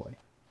enjoy?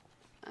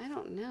 I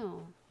don't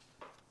know.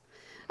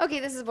 Okay,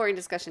 this is a boring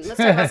discussion. Let's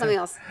talk about something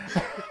else.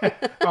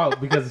 Oh,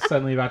 because it's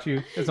suddenly about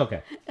you? It's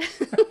okay.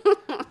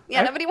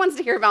 Yeah, nobody wants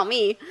to hear about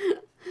me.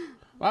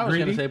 Well, I was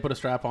going Greedy? to say put a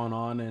strap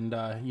on and,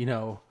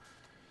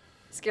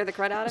 Scare the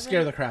crud out of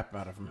scare it? the crap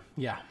out of him.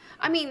 Yeah.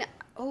 I mean,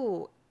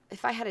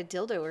 if I had a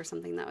dildo or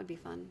something, that would be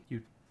fun.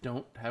 You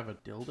don't have a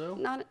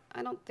dildo?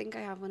 I don't think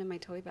I have one in my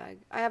toy bag.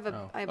 I have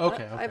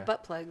Okay, I have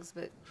butt plugs,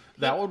 but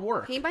That would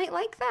work. he might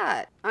like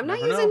that. I'm not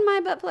Never using know.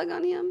 my butt plug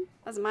on him.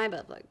 That's my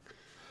butt plug.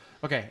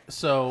 Okay,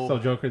 so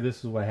Joker, this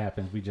is what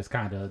happens. We just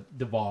kind of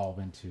devolve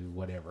into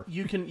whatever.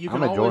 you can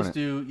I'm enjoying it.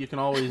 you can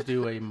always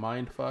do a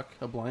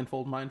a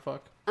blindfold mind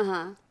fuck.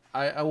 Uh-huh.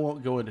 I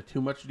won't go into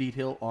too much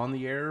detail on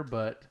the air,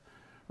 but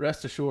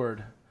Rest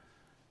assured,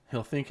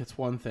 he'll think it's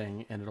one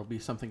thing and it'll be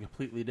something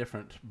completely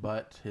different,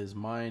 but his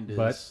mind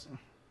is...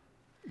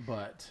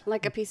 But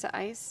Like a piece of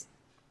ice.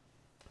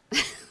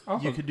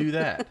 Also, you could do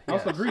that.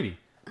 Also, yes. Greedy,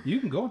 you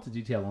can go into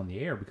detail on the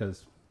air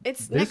because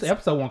It's this next.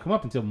 episode won't come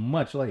up until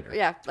much later.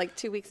 Yeah, like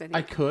 2 weeks, I think.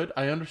 I could.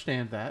 I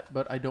understand that,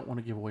 but I don't want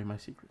to give away my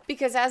secret.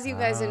 Because as you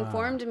guys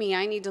informed me,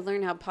 I need to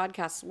learn how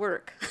podcasts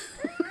work.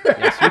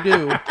 Yes, you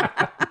do.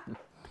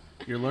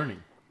 You're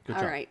learning. Good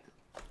All job. right.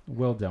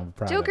 Well done. We're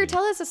proud of Joker, you.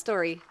 tell us a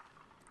story.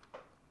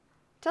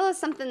 Tell us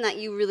something that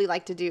you really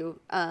like to do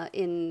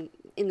in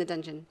the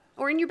dungeon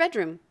or in your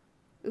bedroom.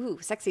 Ooh,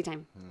 sexy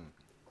time.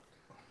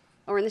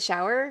 Or in the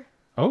shower,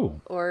 Oh,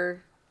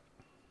 or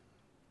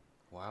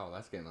Wow,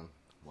 that's getting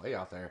way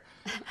out there.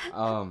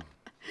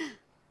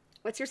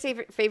 what's your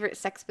favorite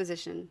sex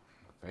position?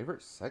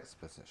 Favorite sex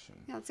position?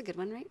 Yeah, that's a good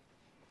one, right?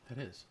 That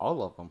is.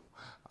 All of them.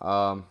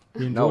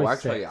 You No, enjoy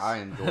actually,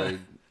 sex.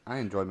 I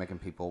enjoy making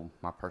people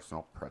my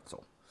personal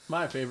pretzel.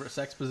 My favorite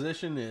sex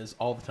position is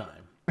all the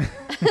time.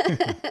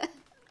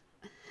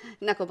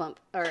 Knuckle bump.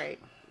 All right.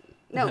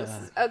 No,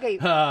 okay.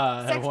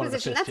 I Sex wanted to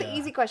position. fist That's an ya.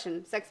 easy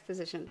question. Sex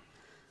position.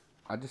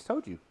 I just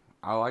told you.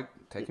 I like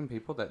taking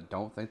people that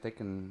don't think they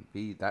can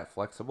be that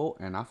flexible,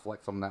 and I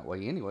flex them that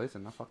way anyways,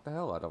 and I fuck the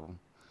hell out of them.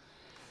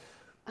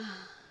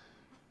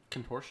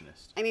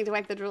 Contortionist. I need to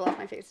wipe the drool off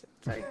my face.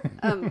 Sorry.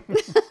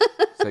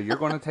 So you're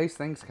going to taste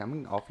things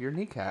coming off your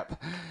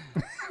kneecap.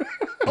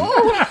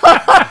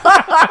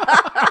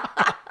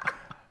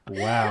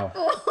 wow.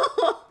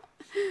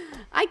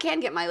 I can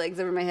get my legs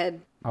over my head.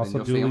 And Also,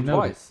 you'll see duly them noted.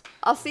 twice.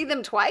 I'll see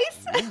them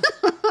twice.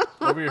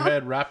 Over your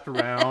head, wrapped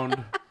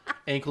around,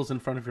 ankles in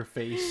front of your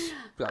face.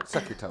 Be like,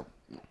 suck your toe.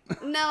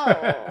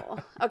 No.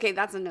 Okay,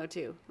 that's a no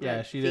too. Yeah,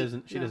 Right, she feet.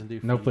 doesn't. She No. doesn't do.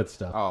 No feet. foot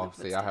stuff. Oh,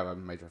 see, I have a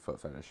major foot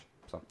fetish.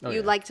 So Oh, You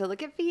yeah. like to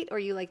look at feet, or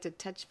you like to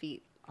touch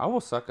feet? I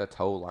will suck a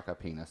toe like a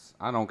penis.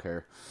 I don't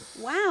care.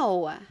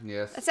 Wow.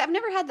 Yes. See, I've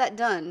never had that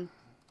done.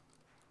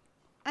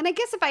 And I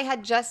guess if I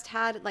had just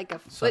had like a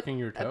foot, Sucking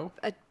your toe?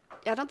 I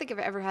don't think I've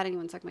ever had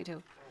anyone suck my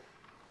toe.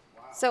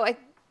 So I,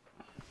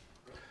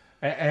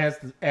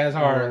 As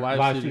our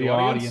live studio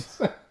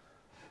audience.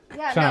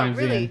 yeah, Chimes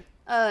no, really,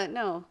 in.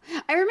 no.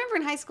 I remember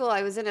in high school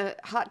I was in a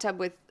hot tub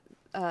with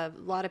a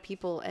lot of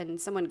people, and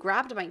someone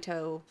grabbed my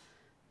toe.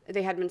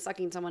 They had been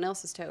sucking someone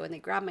else's toe, and they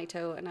grabbed my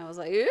toe, and I was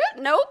like,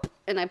 nope,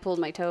 and I pulled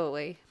my toe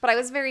away. But I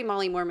was very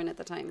Molly Mormon at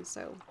the time,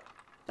 so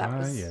that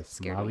was yes,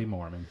 scary. Molly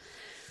Mormon.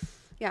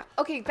 Yeah.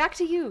 Okay, back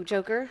to you,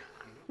 Joker.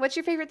 What's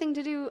your favorite thing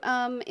to do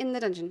in the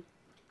dungeon?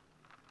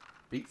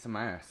 Beat some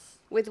ass.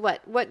 With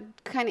what? What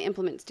kind of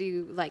implements do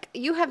you like?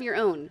 You have your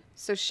own,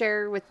 so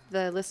share with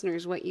the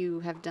listeners what you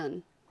have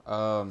done.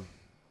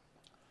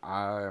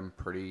 I am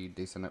pretty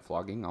decent at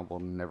flogging. I will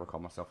never call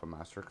myself a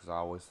master because I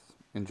always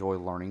enjoy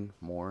learning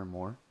more and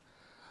more.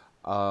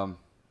 I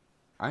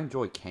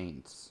enjoy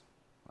canes.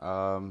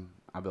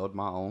 I build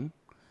my own.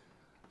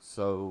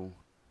 So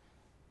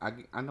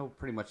I know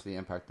pretty much the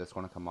impact that's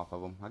going to come off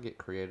of them. I get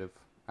creative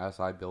as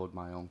I build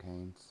my own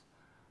canes.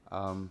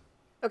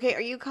 Okay,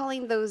 are you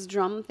calling those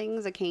drum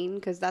things a cane?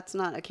 Because that's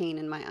not a cane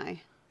in my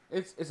eye.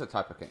 It's a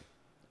type of cane.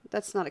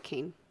 That's not a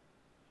cane.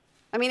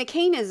 I mean, a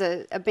cane is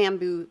a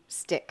bamboo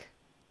stick,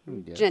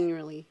 Yes.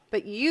 generally.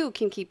 But you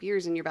can keep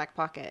yours in your back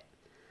pocket.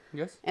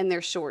 Yes. And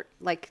they're short,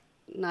 like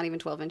not even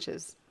 12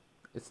 inches.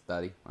 It's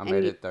 30. I And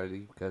made you- it 30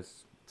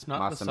 because It's not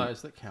my the cement-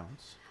 size that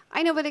counts.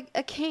 I know, but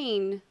a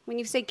cane, when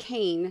you say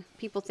cane,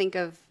 people think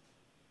of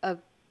a of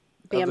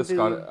bamboo.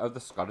 the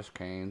Scottish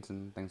canes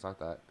and things like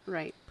that.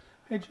 Right.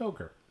 Hey,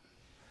 Joker.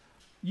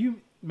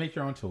 You make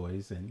your own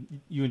toys, and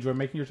you enjoy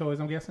making your toys,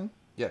 I'm guessing?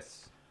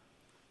 Yes.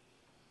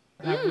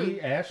 Have we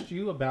asked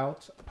you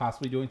about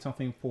possibly doing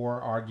something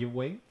for our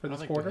giveaway for I this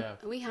think we quarter?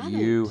 have. We haven't.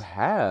 You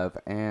have,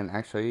 and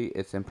actually,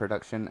 it's in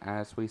production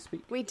as we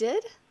speak. We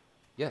did?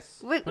 Yes.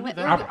 What, When what,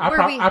 did where, that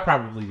where we... I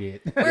probably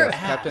did. Yes,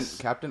 Ass.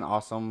 Captain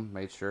Awesome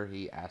made sure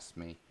he asked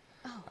me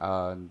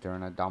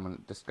during a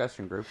dominant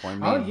discussion group when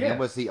me Oh, and him yes.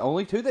 was the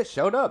only two that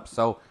showed up.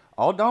 So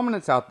all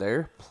dominants out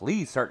there,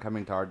 please start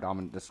coming to our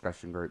dominant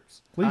discussion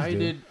groups.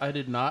 Please I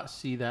did not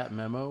see that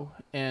memo,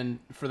 and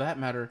for that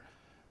matter,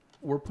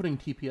 we're putting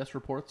TPS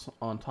reports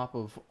on top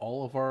of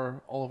all of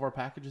our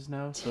packages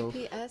now. So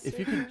TPS if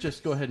you could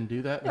just go ahead and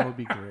do that, that would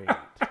be great.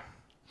 I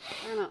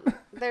don't know.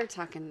 They're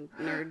talking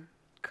nerd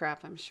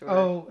crap, I'm sure.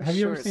 Oh, have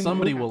you ever Sure. seen-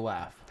 Somebody will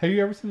laugh. Have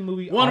you ever seen the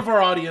movie? One of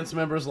our audience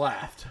members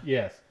laughed.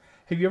 Yes.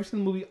 Have you ever seen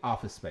the movie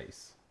Office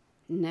Space?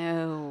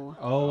 No.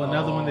 Oh,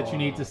 another one that you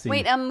need to see.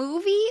 Wait, a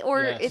movie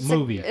or Yes. it's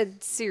Movie. a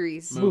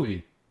series?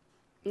 movie.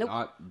 Nope.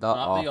 Not the Not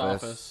office. the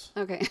office.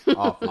 Okay.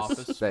 Office,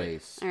 Office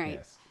space. All right.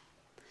 Yes.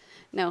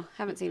 No,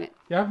 haven't seen it.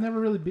 Yeah, I've never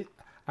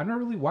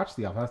really watched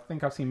The Office. I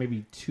think I've seen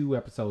maybe 2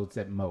 episodes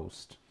at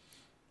most.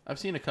 I've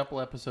seen a couple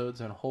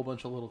episodes and a whole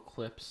bunch of little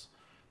clips.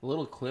 The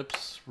little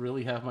clips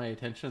really have my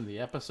attention. The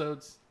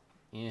episodes,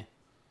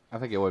 I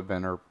think it would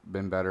have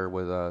been better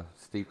with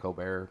Steve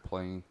Colbert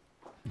playing.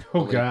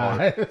 Oh, Believe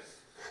part. God.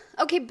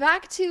 Okay,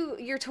 back to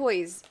your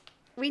toys.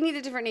 We need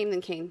a different name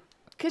than cane.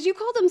 Because you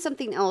called them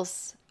something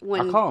else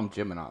when... I call them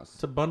Geminis.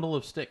 It's a bundle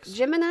of sticks.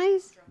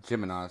 Geminis?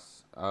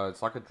 Geminis.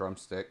 It's like a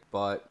drumstick,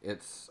 but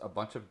it's a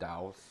bunch of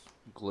dowels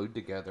glued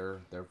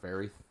together. They're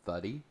very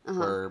thuddy,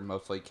 where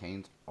mostly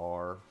canes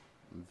are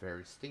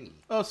very stingy.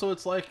 Oh, so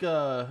it's like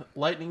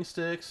lightning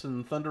sticks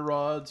and thunder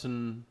rods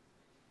and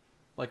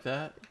like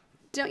that?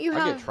 Don't you I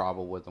have... get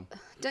trouble with them.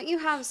 Don't you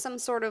have some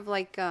sort of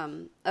like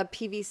a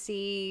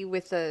PVC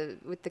with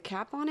the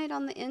cap on it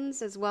on the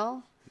ends as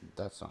well?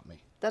 That's not me.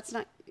 That's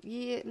not...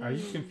 Yeah. Are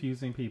you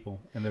confusing people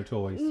and their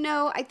toys?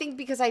 No, I think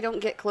because I don't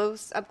get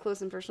up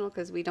close and personal,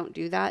 because we don't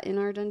do that in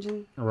our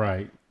dungeon.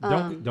 Right.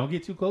 Don't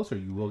get too close or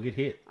you will get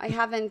hit. I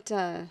haven't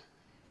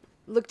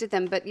looked at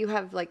them, but you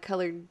have like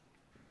colored...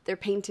 They're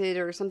painted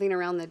or something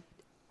around the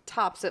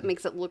top, so it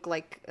makes it look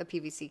like a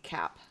PVC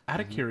cap.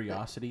 Out of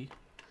curiosity,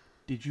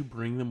 did you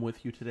bring them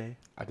with you today?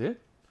 I did.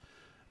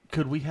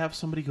 Could we have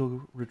somebody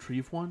go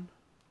retrieve one?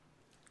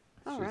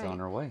 All She's right. on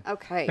her way.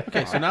 Okay.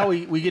 Okay, so now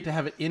we get to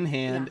have it in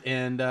hand,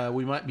 and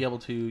we might be able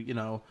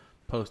to,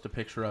 post a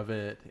picture of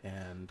it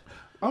and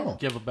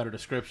give a better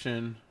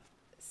description.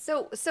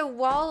 So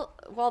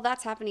while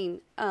that's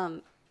happening,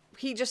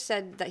 he just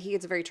said that he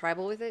gets very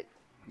tribal with it.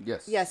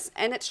 Yes. Yes,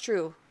 and it's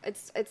true.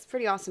 It's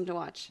pretty awesome to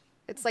watch.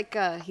 It's like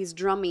he's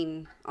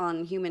drumming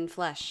on human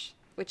flesh,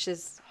 which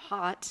is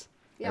hot.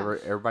 Yeah.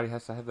 Everybody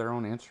has to have their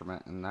own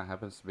instrument, and that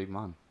happens to be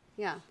mine.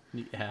 Yeah.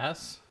 The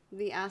ass?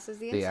 The ass is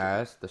the The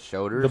instrument. ass, the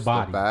shoulders, The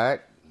body.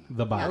 back,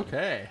 The body.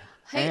 Okay.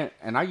 Hey,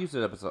 and I use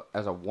it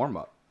as a warm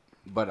up.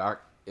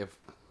 But if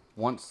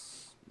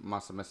once my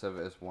submissive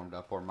is warmed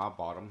up, or my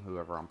bottom,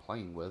 whoever I'm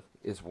playing with,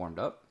 is warmed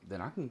up,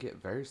 then I can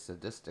get very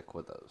sadistic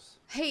with those.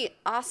 hey,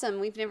 awesome.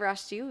 We've never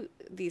asked you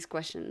these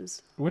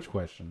questions. Which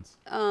questions?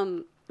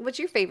 What's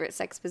your favorite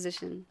sex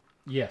position?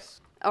 Yes.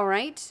 All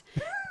right.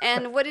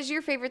 And what is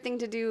your favorite thing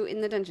to do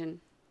in the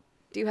dungeon?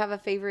 Do you have a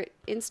favorite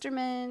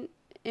instrument,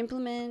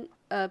 implement,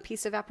 a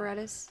piece of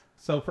apparatus?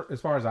 So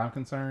as far as I'm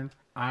concerned,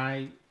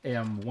 I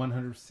am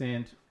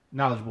 100%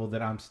 knowledgeable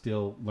that I'm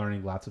still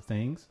learning lots of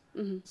things.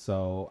 Mm-hmm.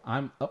 So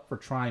I'm up for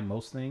trying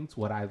most things.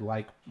 What I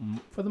like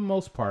for the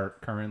most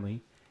part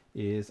currently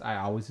is I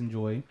always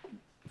enjoy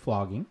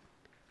flogging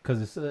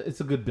because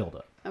it's a good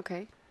buildup.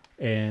 Okay.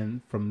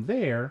 And from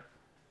there,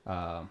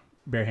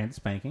 barehanded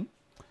spanking.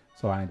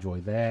 So I enjoy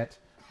that.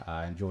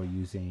 I enjoy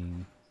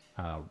using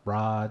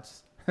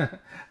rods.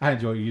 I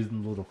enjoy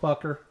using the little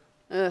fucker.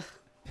 Ugh.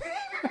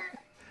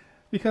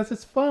 Because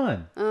it's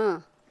fun.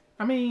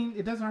 I mean,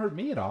 it doesn't hurt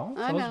me at all.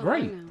 So it's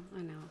great. I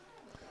know.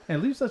 And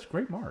it leaves such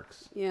great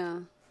marks. Yeah.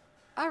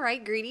 All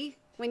right, Greedy.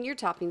 When you're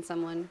topping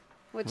someone,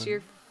 what's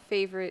your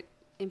favorite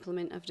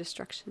implement of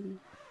destruction?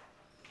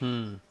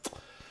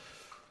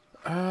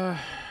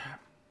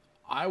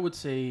 I would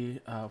say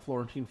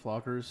Florentine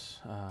floggers.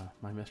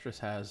 My mistress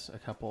has a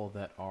couple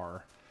that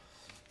are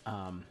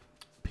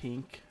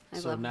pink, I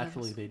so love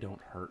naturally those. they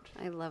don't hurt.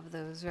 I love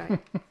those, right?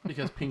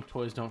 Because pink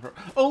toys don't hurt.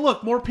 Oh,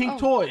 look, more pink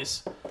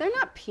toys. They're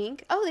not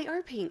pink. Oh, they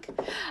are pink.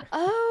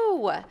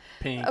 Oh.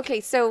 Pink.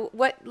 Okay, so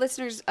what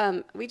listeners,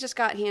 we just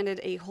got handed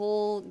a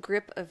whole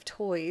grip of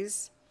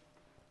toys,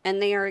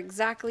 and they are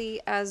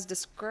exactly as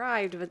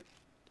described, but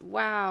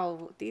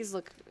wow, these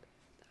look...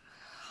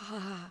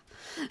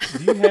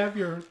 Do you have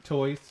your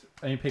toys,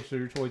 any picture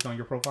of your toys on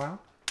your profile?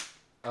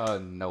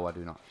 No, I do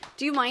not.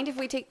 Do you mind if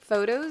we take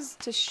photos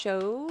to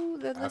show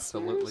the listeners?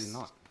 Absolutely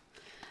not.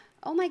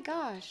 Oh my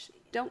gosh.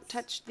 Don't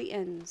touch the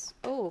ends.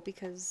 Oh,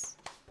 because...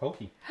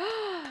 Pokey.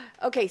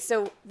 Okay,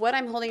 so what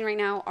I'm holding right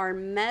now are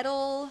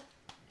metal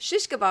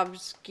shish kebab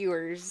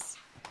skewers.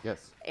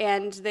 Yes.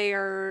 And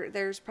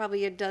there's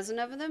probably a dozen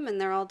of them, and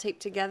they're all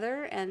taped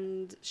together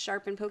and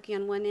sharp and pokey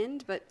on one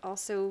end, but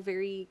also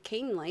very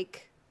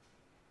cane-like.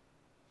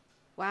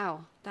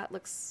 Wow, that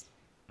looks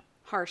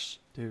harsh.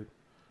 Dude,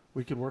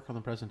 we could work on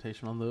the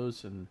presentation on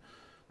those, and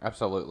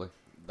Absolutely.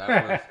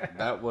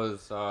 That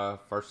was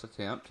first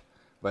attempt,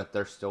 but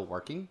they're still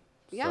working.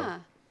 so- Yeah.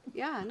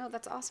 Yeah, no,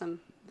 that's awesome.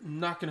 I'm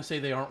not going to say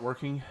they aren't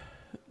working.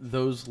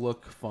 Those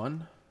look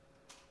fun.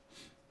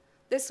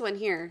 This one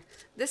here.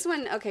 This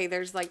one, okay,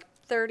 there's like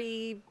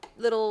 30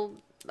 little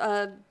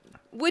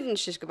wooden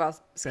shish kebab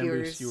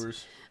Bamboo skewers.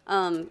 skewers.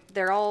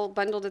 They're all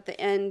bundled at the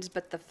end,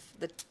 but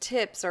the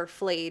tips are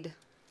flayed.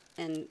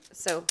 And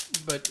so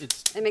But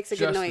it's It makes a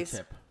good just the noise.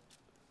 tip.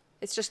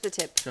 it's just the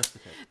tip. Just the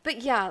tip.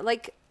 But yeah,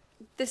 like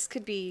this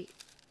could be,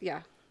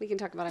 yeah, we can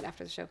talk about it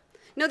after the show.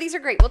 No, these are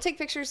great. We'll take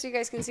pictures so you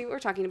guys can see what we're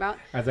talking about.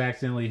 As I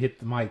accidentally hit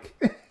the mic.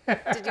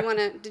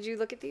 Did you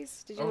look at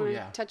these? Did you want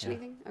to touch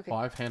anything? Okay. Well,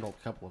 I've handled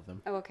a couple of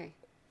them. Oh, okay.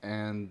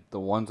 And the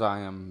ones I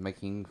am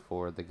making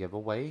for the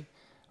giveaway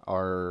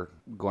are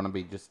going to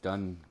be just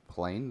done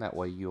plain. That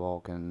way you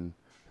all can,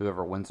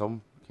 whoever wins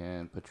them,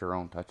 can put your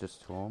own touches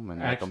to them and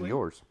make them Actually,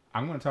 yours.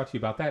 I'm going to talk to you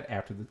about that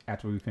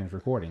after we finish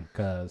recording,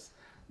 because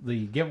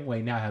the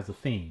giveaway now has a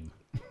theme.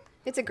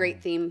 It's a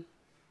great theme.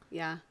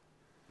 Yeah.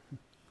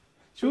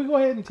 Should we go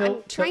ahead and tell?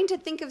 I'm trying to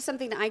think of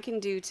something I can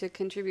do to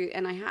contribute,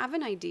 and I have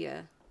an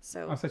idea.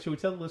 So I said, should we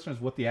tell the listeners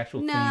what the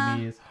actual Nah.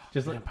 theme is?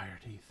 Just like, Vampire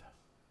teeth.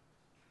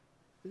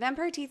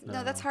 vampire teeth.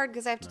 No, that's hard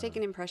because I have to take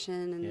an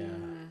impression.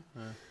 And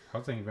I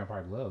was thinking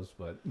vampire gloves,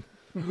 but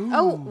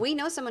Oh, we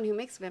know someone who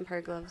makes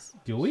vampire gloves.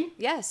 do we?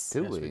 Yes.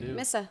 Do Yes, we? we do.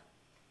 Missa.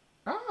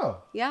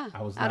 Oh, Yeah.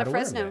 I was out not of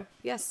aware of Fresno. that.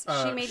 Yes.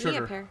 She made me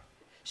Sugar. a pair.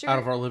 Sugar. Out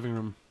of our living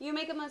room. You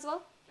make them as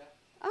well?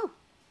 Oh.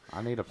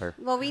 I need a pair.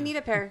 Well, we need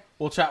a pair.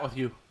 We'll chat with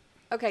you.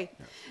 Okay.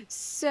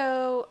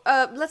 So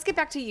let's get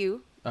back to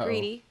you, Uh-oh.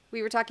 Greedy.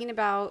 We were talking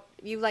about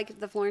you like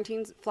the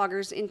Florentine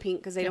floggers in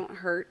pink because they don't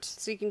hurt.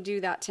 So you can do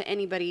that to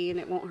anybody and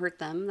it won't hurt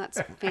them. That's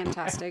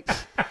fantastic.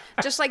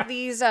 Just like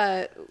these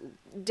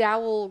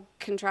dowel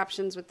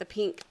contraptions with the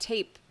pink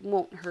tape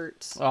won't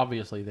hurt.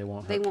 Obviously, they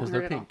won't hurt They won't because hurt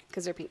they're at all pink.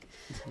 because they're pink.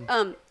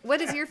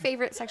 What is your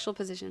favorite sexual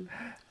position?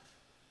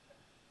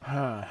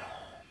 I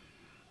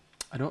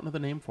don't know the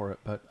name for it,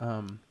 but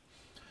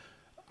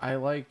I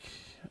like.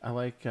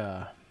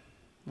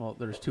 Well,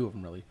 there's two of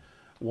them really.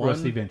 One,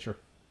 Rusty Venture.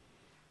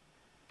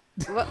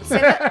 What, say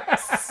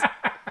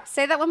that.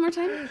 Say that one more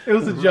time. It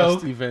was a joke.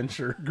 Rusty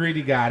Venture.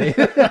 Greedy got it.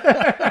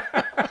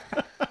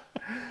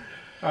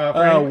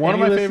 For one of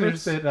my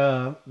listeners favorites-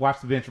 that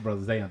watch the Venture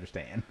Brothers, they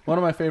understand. One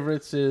of my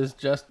favorites is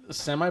just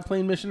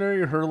semi-plane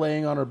missionary, her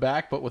laying on her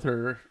back, but with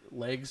her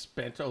legs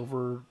bent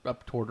over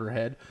up toward her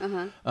head.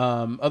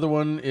 Other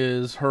one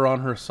is her on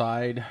her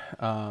side,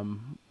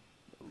 the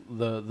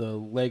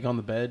leg on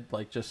the bed,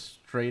 like just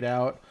straight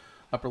out,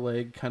 upper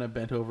leg kind of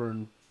bent over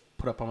and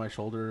put up on my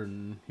shoulder,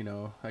 and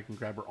I can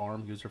grab her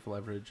arm, use her for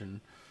leverage,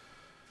 and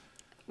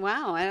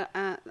Wow.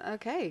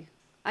 Okay.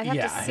 I have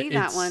Yeah, to see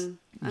that it's- one.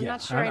 I'm yeah.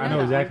 not sure I know, I know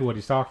that exactly one. what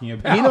he's talking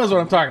about. he knows what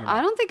I'm talking about.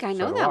 I don't think I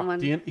know do that I. one.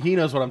 He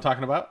knows what I'm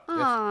talking about.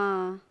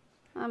 Aw,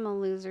 I'm a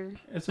loser.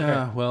 It's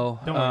okay. Well,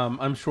 Don't worry.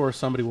 I'm sure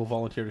somebody will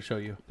volunteer to show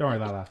you. Don't worry,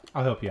 Lala.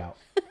 I'll help you out.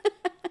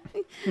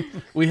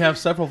 We have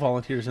several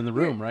volunteers in the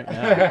room right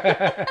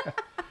now.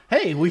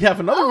 Hey, we have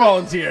another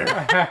volunteer.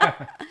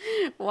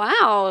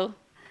 Wow.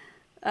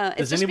 It's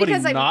Does just anybody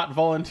because not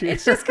volunteer?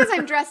 It's just because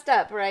I'm dressed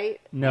up, right?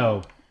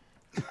 No,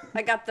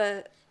 I got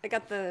the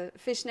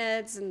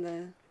fishnets and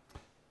the.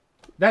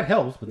 that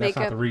helps, but that's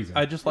not Makeup. the reason.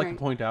 I'd just like Right. to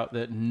point out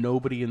that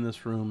nobody in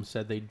this room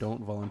said they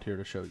don't volunteer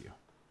to show you.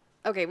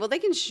 Okay, well they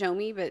can show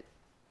me, but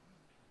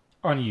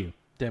On you.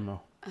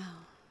 Demo. all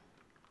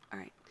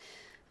right.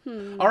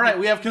 All right,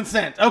 we have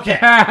consent. Okay.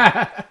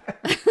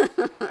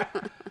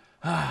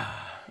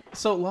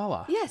 So,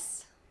 Lala,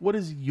 Yes. what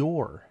is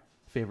your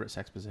favorite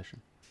sex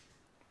position?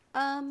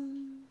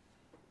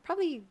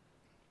 Probably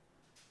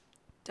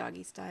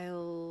doggy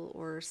style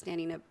or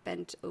standing up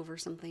bent over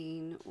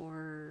something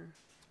or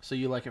So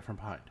you like it from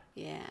behind.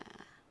 yeah.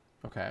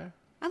 Okay.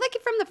 I like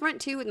it from the front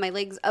too with my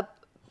legs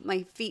up,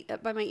 my feet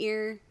up by my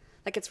ear.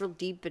 Like it's real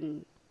deep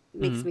and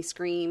makes me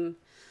scream.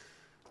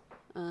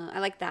 I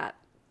like that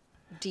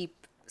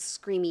deep,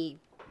 screamy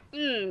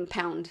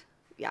pound.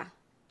 Yeah.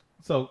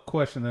 So,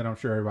 question that I'm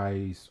sure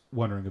everybody's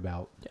wondering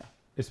about, Yeah.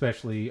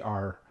 especially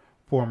our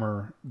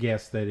former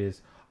guest that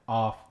is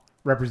off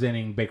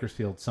representing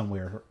Bakersfield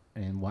somewhere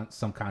in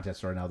some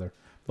contest or another.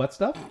 Butt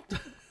stuff?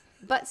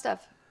 Butt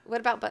stuff. What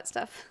about butt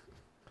stuff?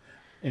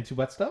 Into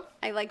butt stuff?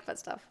 I like butt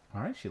stuff. All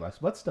right, she likes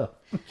butt stuff.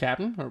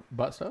 Captain or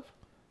butt stuff?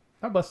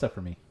 Not butt stuff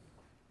for me.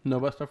 No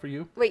butt stuff for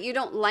you? Wait, you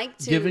don't like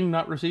to Giving,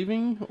 not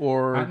receiving,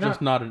 or I'm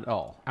just not at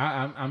all?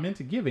 I'm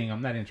into giving.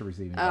 I'm not into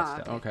receiving butt Ah,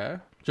 stuff. Okay.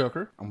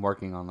 Joker, I'm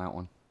working on that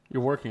one.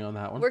 you're working on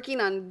that one.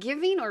 working on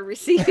giving or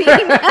receiving?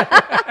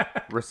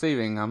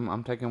 Receiving,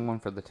 I'm taking one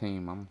for the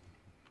team.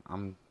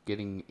 I'm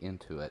getting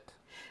into it.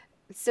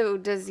 So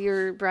does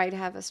your bride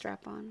have a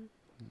strap on?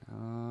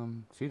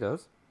 She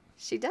does.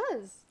 She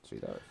does. She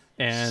does.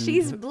 And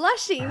She's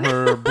blushing.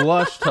 her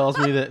blush tells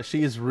me that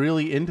she's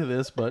really into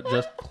this, but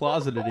just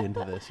closeted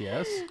into this,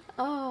 yes?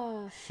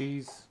 Oh,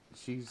 She's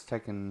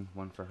taking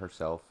one for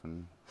herself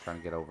and trying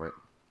to get over it.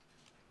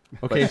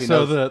 Okay, she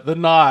so knows- the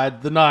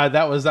nod,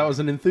 that was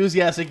an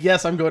enthusiastic,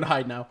 yes, I'm going to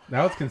hide now.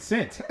 That was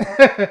consent.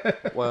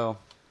 Well,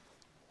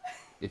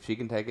 if she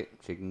can take it,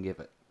 she can give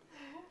it.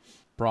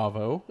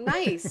 Bravo.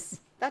 nice.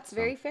 That's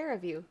very fair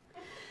of you.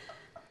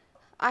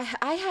 I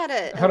had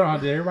a Hold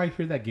on, did everybody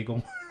hear that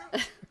giggle?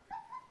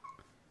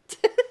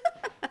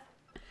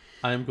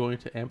 I'm going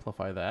to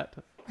amplify that.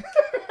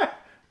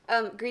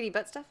 greedy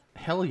butt stuff.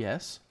 Hell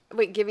yes.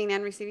 Wait, giving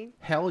and receiving.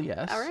 Hell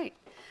yes. All right.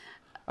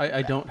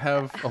 I don't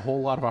have a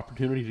whole lot of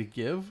opportunity to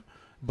give,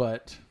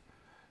 but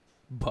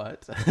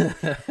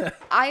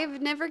I've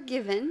never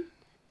given.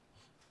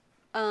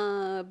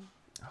 oh,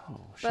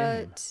 shame.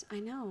 But I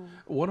know.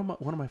 One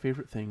of my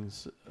favorite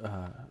things,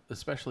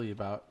 especially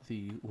about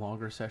the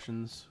longer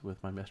sessions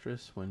with my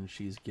mistress when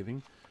she's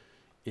giving,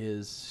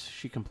 is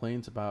she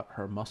complains about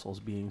her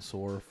muscles being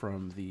sore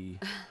from the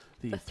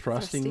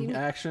thrusting thrusting.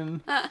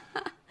 action,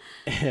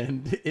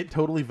 and it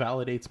totally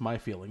validates my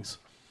feelings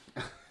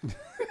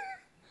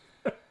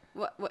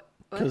What?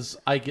 because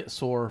I get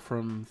sore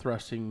from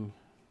thrusting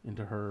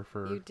into her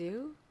for. You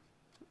do?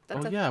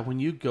 Oh yeah, when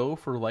you go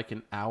for like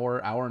an hour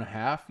and a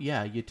half,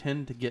 yeah, you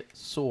tend to get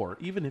sore,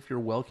 even if you're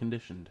well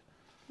conditioned.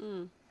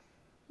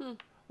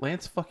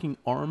 Lance fucking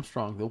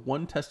Armstrong, the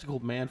one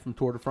testicled man from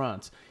Tour de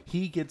France,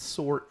 he gets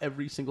sore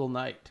every single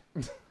night.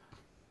 Is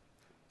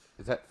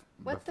that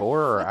What the-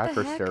 before or what the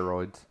after heck?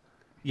 steroids?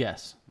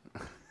 Yes.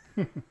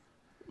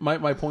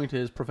 My point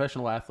is,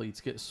 professional athletes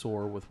get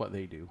sore with what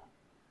they do.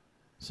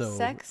 So,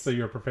 Sex? So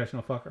you're a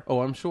professional fucker? oh,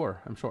 I'm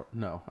sure.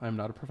 No, I'm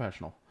not a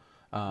professional.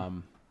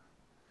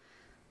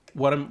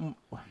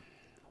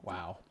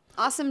 Wow.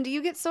 Awesome. Do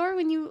you get sore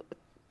when you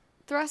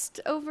thrust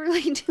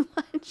overly too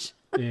much?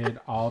 It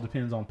all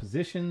depends on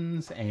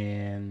positions,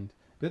 and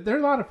there are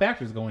a lot of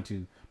factors going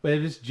to. But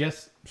if it's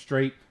just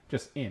straight,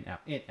 just in, out,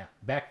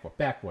 back,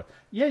 forth.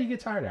 Yeah, you get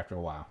tired after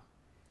a while.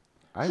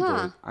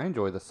 I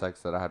enjoy the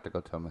sex that I have to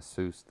go to a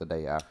masseuse the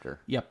day after.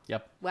 Yep.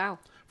 Wow.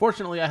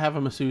 Fortunately, I have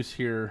a masseuse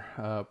here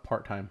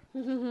part-time.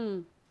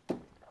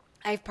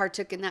 I've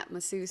partook in that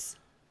masseuse.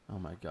 Oh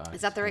my God.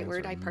 Is that the right Hands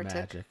word? are I partook.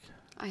 magic.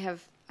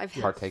 I've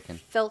Partaken.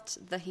 felt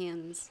the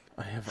hands.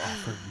 I have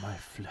offered my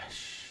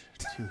flesh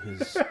to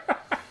his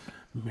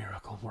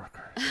miracle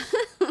workers.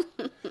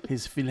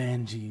 His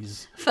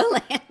phalanges.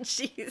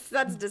 Phalanges.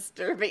 That's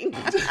disturbing.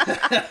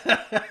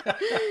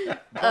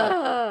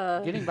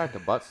 Getting back to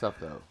butt stuff,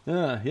 though.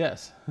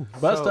 Yes.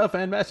 Butt So- stuff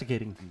and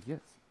masticating. Yes.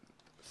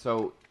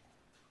 So,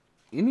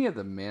 any of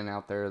the men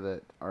out there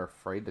that are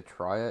afraid to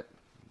try it,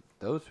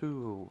 those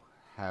who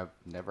have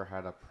never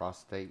had a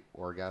prostate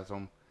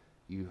orgasm,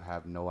 you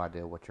have no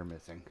idea what you're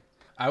missing.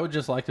 I would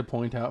just like to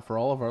point out for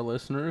all of our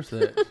listeners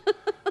that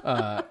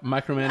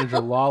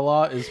Micromanager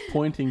Lala is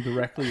pointing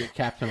directly at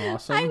Captain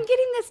Awesome. I'm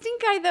getting the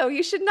stink eye, though.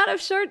 You should not have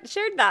shared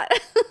that.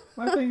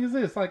 My thing is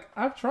this: like,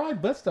 I've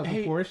tried butt stuff Hey.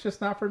 before. It's just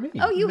not for me.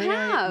 Oh, you May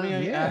have. I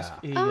Yeah. ask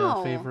a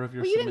Oh. favor of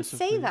your well, you didn't submissive,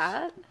 say please?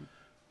 that.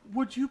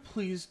 Would you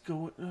please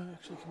go...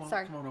 actually,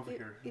 Sorry. come on over you,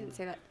 here. You didn't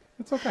say that.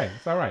 It's okay.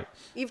 It's all right.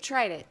 You've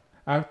tried it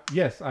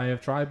Yes, I have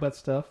tried butt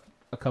stuff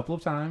a couple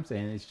of times,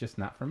 and it's just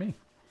not for me.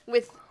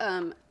 with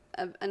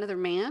another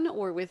man,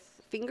 or with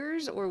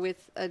fingers, or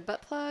with a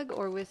butt plug,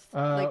 or with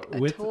like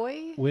a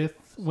toy. With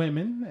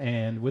women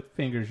and with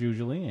fingers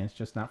usually, and it's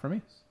just not for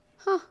me.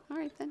 Huh. All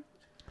right then.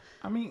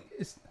 I mean,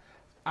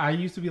 I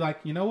used to be like,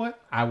 you know what?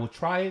 I will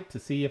try it to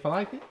see if I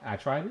like it. I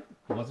tried it.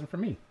 It wasn't for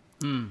me.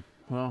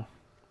 Well,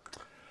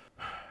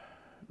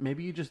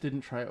 maybe you just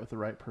didn't try it with the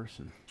right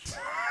person.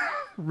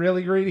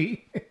 Really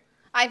greedy.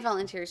 I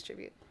volunteer as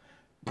tribute.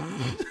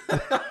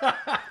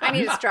 I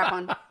need a strap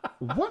on.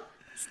 What?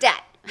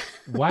 Stat.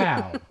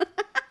 Wow.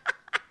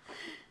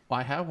 Well,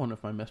 I have one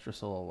if my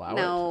mistress will allow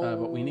No. it,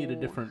 but we need a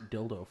different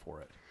dildo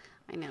for it.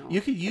 I know.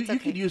 You could It's you okay.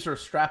 could use her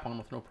strap on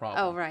with no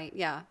problem. Oh right,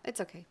 yeah,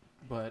 it's okay.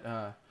 But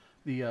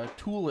the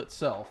tool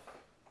itself.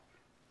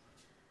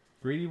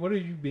 Greedy, what are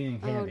you being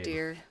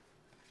handed?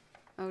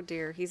 Oh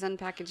dear. He's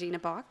unpackaging a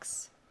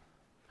box,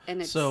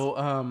 and it's So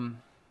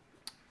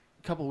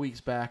a couple weeks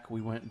back, we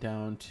went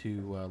down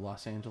to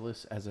Los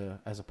Angeles as a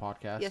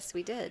podcast. Yes,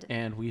 we did.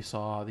 And we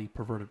saw the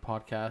Perverted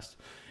Podcast,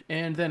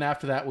 and then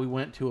after that, we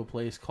went to a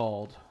place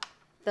called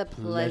The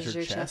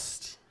pleasure Chest.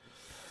 chest.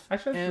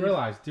 Actually, I just And-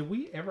 realized, did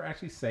we ever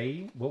actually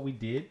say what we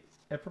did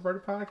at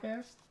Perverted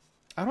Podcast?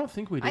 I don't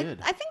think we did.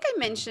 I think I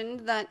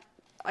mentioned that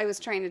I was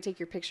trying to take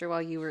your picture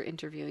while you were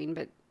interviewing,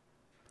 but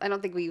I don't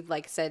think we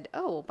said,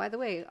 "Oh, by the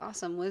way,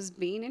 Awesome was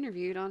being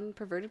interviewed on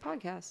Perverted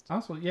Podcast."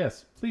 Also,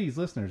 yes, please,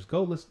 listeners,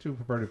 go listen to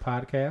Perverted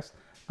Podcast.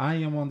 I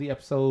am on the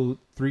episode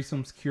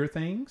Threesomes Cure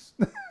Things.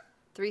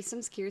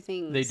 Threesomes cure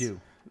things. They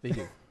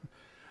do.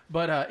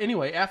 But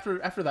anyway, after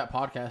that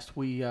podcast,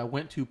 we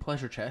went to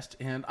Pleasure Chest,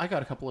 and I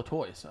got a couple of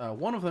toys.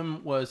 One of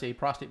them was a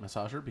prostate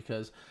massager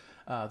because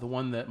the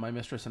one that my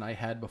mistress and I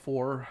had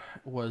before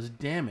was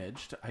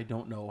damaged. I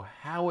don't know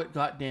how it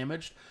got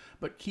damaged,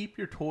 but keep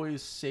your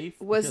toys safe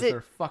Was because it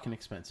they're fucking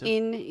expensive.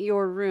 in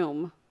your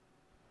room.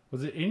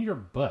 Was it in your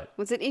butt?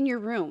 Was it in your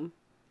room?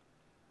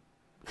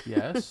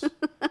 Yes.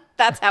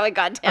 That's how it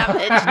got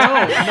damaged.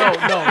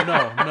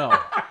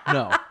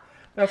 No.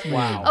 That's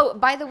Wow. Oh,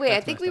 by the way, I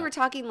That's think messed we up. were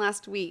talking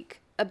last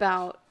week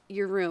about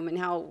your room and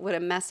what a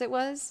mess it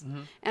was.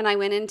 Mm-hmm. And I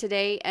went in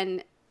today,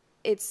 and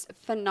it's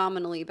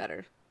phenomenally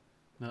better.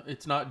 No,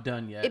 it's not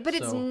done yet. But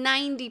it's so-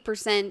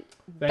 90%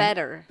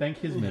 better. Thank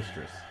his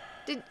mistress.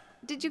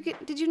 Did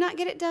you not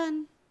get it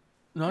done?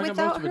 No, I got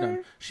without most of it done.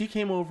 her? She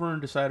came over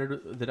and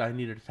decided that I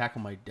needed to tackle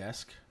my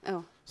desk.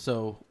 Oh,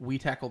 So we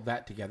tackled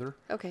that together.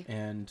 Okay.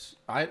 And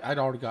I'd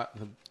already got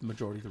the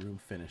majority of the room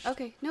finished.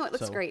 okay. No, it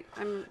looks So, great.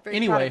 I'm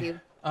very proud of you.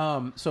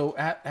 Anyway, so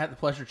at the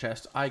Pleasure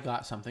Chest, I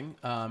got something.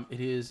 It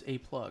is a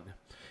plug.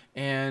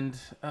 And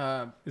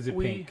Is it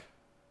pink?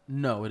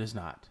 No, it is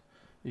not.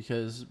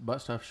 Because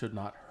butt stuff should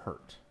not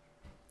hurt.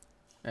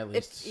 At If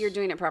least you're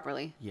doing it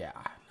properly. Yeah,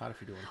 not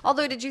if you're doing it.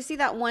 Although, did you see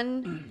that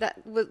one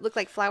that looked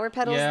like flower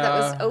petals that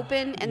was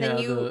open, and then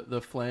you the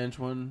flange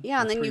one.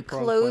 yeah, and the then you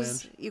three-pronged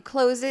close flange.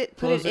 it, put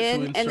Close it it to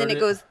in, and then insert it it.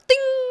 goes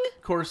ding.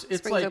 Of course, it's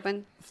Springs like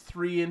open.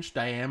 3-inch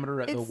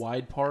diameter at the It's-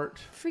 wide part,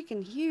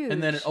 Freaking huge.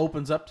 and then it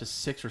opens up to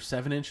 6 or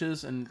 7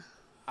 inches. And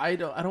I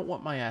don't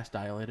want my ass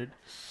dilated.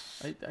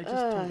 I just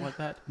don't want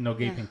that. No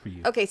gaping for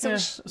you. Okay, so Yeah.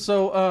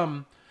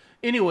 So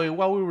anyway,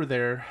 while we were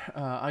there,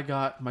 I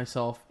got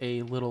myself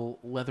a little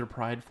leather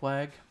pride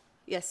flag.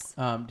 yes,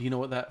 Do you know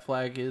what that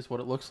flag is? What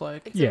it looks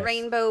like? it's Yes. a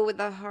rainbow with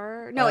a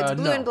heart. No, it's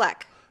blue no. and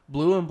black.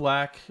 Blue,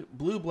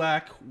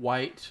 black,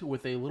 white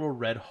with a little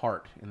red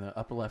heart in the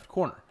upper left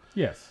corner.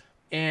 Yes.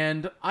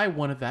 And I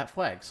wanted that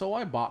flag, so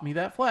I bought me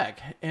that flag.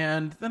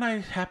 And then I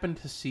happened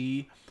to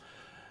see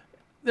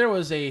there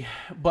was a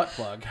butt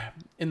plug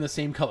in the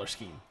same color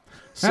scheme.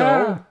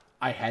 So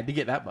I had to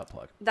get that butt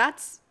plug.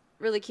 That's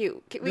really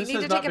cute. We This need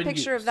has to not take a been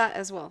picture of used. that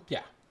as well.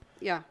 Yeah.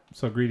 Yeah.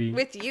 So greedy.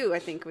 With you, I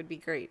think would be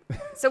great.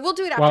 So we'll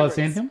do it While afterwards.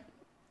 it's in him?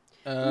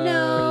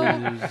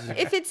 No.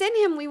 If it's in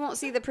him, we won't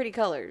see the pretty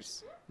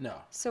colors. No.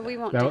 So we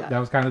won't do That, that. that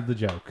was kind of the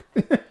joke.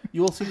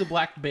 You will see the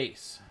black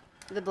base.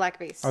 The black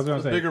base. I was going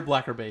The to say. bigger,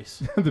 blacker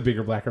base. The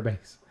bigger, blacker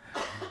base.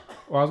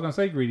 Well, I was going to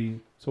say, greedy.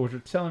 So what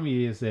you're telling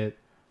me is that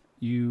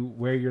you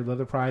wear your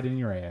leather pride in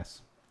your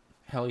ass.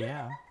 Hell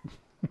yeah.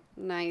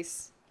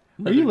 Nice.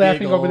 Are you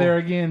laughing over there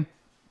again?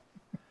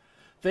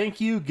 Thank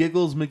you,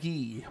 Giggles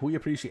McGee. We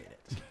appreciate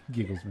it.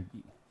 Giggles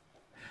McGee.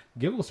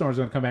 Gigglestorm's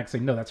going to come back and say,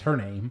 no, that's her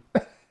name.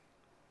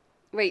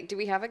 Wait, do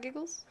we have a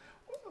Giggles?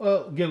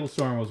 Well,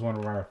 Gigglestorm was one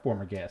of our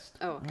former guests.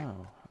 Oh, okay.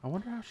 Oh, I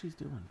wonder how she's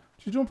doing.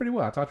 She's doing pretty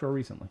well. I talked to her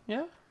recently.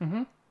 Yeah?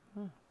 Mm-hmm.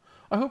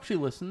 I hope she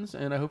listens,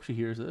 and I hope she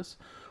hears this.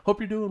 Hope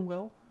you're doing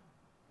well.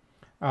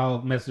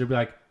 I'll message her, be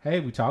like, hey,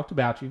 we talked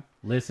about you.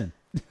 Listen.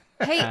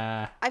 Hey,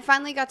 I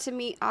finally got to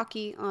meet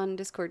Aki on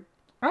Discord.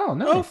 Oh,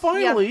 nice. Oh,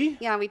 finally.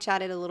 Yeah, we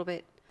chatted a little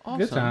bit. Awesome.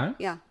 Good time.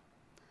 Yeah.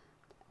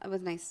 It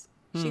was nice.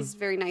 She's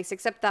very nice,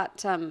 except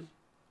that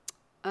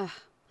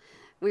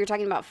we were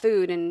talking about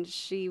food, and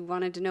she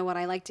wanted to know what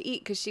I like to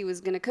eat because she was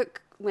going to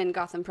cook when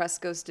Gotham Press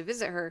goes to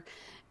visit her.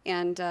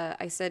 And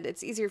I said,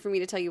 it's easier for me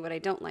to tell you what I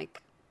don't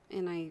like.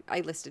 And I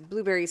listed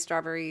blueberries,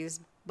 strawberries,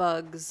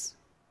 bugs.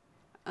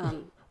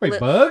 Wait,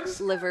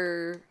 bugs?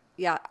 Liver.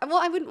 Yeah. Well,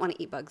 I wouldn't want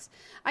to eat bugs.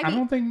 I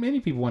don't think many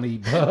people want to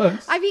eat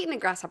bugs. I've eaten a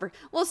grasshopper.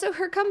 Well, so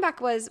her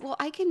comeback was, well,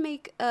 I can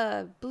make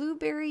a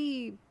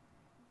blueberry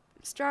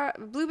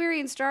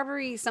and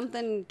strawberry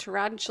something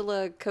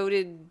tarantula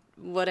coated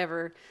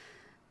whatever.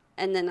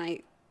 And then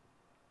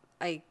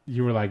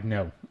You were like,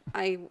 no.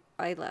 I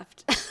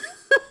left.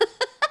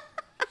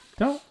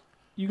 Don't.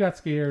 You got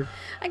scared.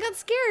 I got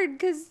scared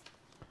because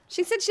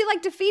she said she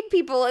liked to feed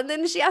people, and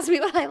then she asked me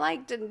what I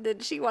liked, and then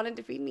she wanted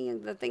to feed me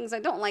the things I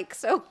don't like.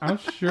 So I'm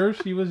sure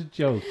she was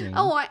joking.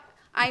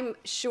 I'm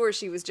sure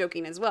she was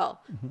joking as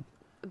well,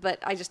 but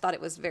I just thought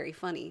it was very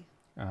funny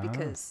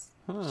because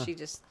she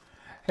just.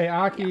 Hey,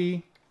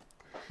 Aki,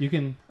 you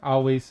can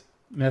always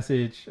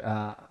message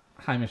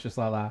hi, Mistress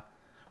Lala.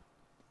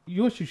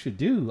 What you should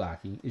do,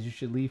 Aki, is you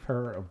should leave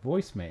her a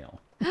voicemail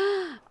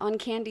On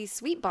Candy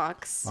Sweet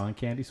Box. on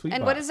Candy Sweet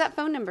And Box. what is that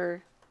phone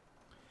number?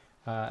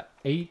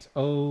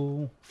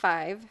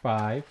 805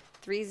 5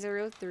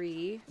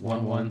 303.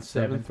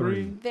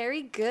 1173.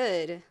 Very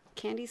good.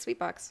 Candy Sweet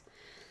Box.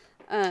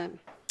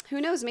 Who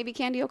knows? Maybe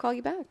Candy will call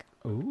you back.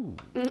 Ooh.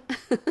 I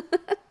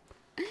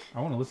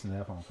want to listen to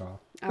that phone call.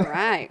 All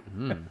right.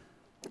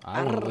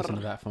 I want to listen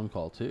to that phone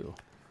call, too.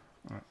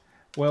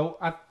 Well,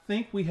 I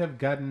think we have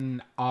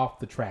gotten off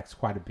the tracks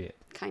quite a bit.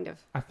 Kind of.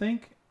 I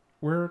think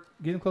we're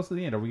getting close to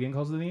the end. Are we getting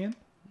close to the end?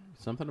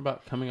 Something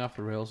about coming off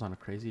the rails on a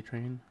crazy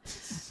train?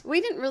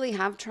 We didn't really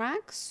have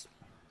tracks.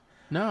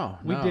 No,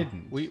 We no.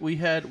 didn't. We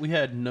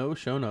had no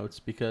show notes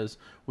because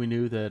we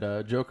knew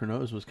that Joker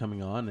Knows was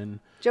coming on, and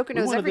Joker we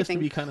knows wanted everything.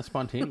 this to be kind of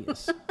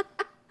spontaneous.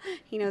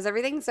 He knows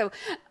everything. So,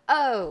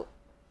 oh,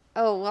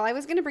 well, I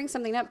was going to bring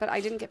something up, but I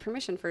didn't get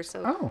permission first.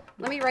 So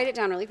let me write it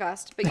down really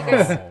fast. But you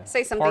guys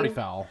say something. Party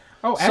foul.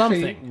 Oh,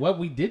 actually, Something. what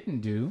we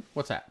didn't do,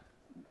 What's that?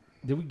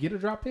 did we get a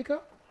drop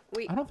pickup?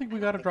 I don't think we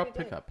got a drop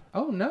pickup.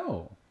 Oh,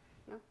 no.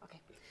 No?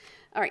 Okay.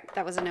 All right.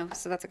 That was a no,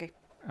 so that's okay.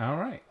 All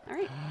right. All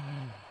right.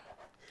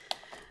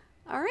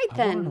 All right, I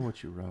want to then. know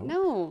what you wrote.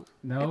 No.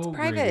 No, It's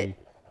private.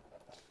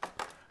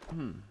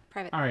 greedy.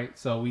 Private. All right,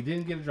 so we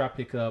didn't get a drop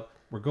pickup.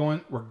 We're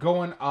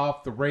going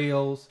off the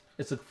rails.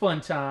 It's a fun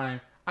time.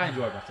 I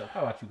enjoyed myself.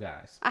 How about you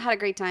guys? I had a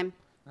great time.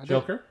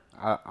 Joker?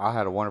 I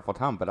had a wonderful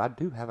time, but I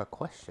do have a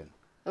question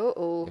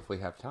Oh. if we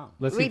have time.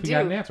 Let's see We if we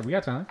got do. an answer. We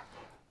got time.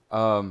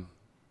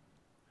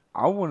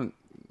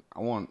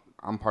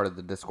 I'm part of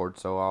the Discord,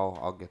 so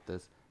I'll get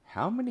this.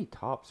 How many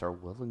tops are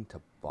willing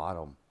to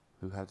bottom?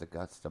 Who has the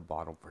guts to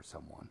bottom for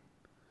someone?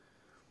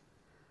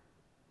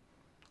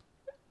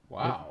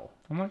 Wow.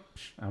 I'm like,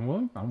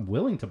 I'm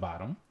willing to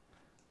bottom.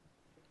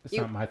 It's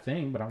You- not my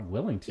thing, but I'm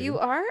willing to. You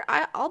are?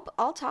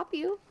 I'll top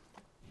you.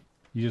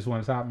 You just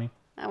want to top me?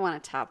 I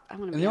want to top. I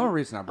want to And be. the on, only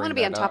reason I want bring to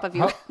be on that top up- of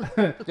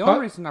you. The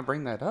only reason I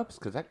bring that up is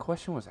because that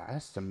question was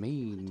asked to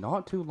me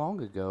not too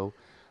long ago.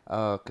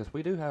 Because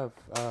we do have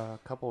a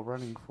couple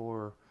running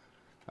for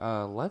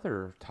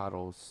leather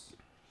titles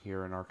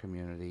here in our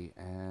community,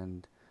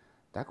 and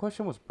that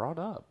question was brought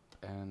up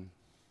and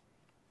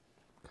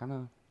kind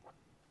of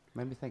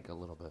made me think a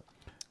little bit.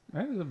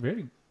 That is a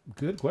very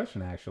good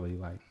question, actually.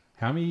 Like,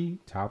 how many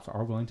tops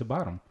are willing to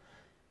bottom?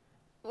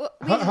 Well,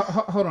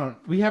 Hold on.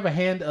 We have a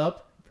hand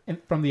up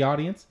from the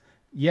audience.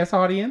 Yes,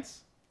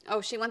 audience.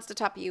 oh, she wants to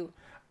top you.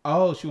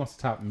 Oh, she wants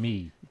to top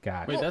me.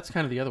 Got Wait, it. that's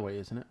kind of the other way,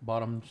 isn't it?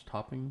 Bottoms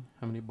topping.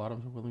 How many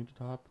bottoms are willing to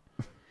top?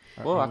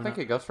 Well, Are I we think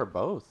not- it goes for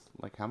both.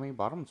 Like, how many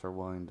bottoms are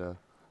willing to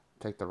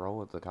take the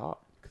role at the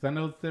top? Because I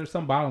know there's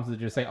some bottoms that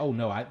just say, "Oh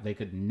no, they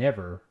could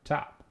never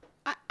top."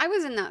 I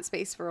was in that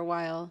space for a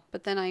while,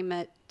 but then I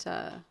met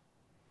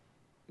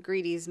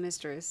Greedy's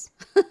mistress.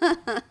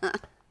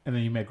 And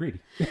then you met Greedy.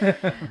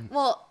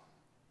 Well,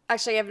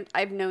 actually,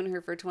 I've known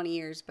her for 20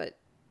 years, but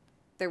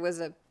there was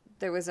a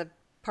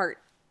part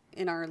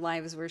in our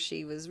lives where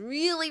she was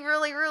really,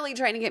 really, really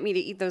trying to get me to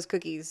eat those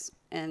cookies,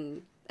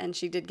 and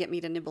she did get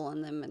me to nibble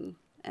on them,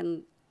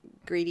 and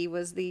Greedy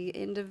was the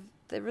end of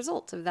the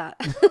result of that.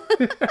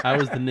 I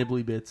was the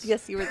nibbly bits.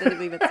 Yes, you were the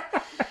nibbly bits.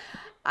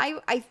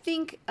 I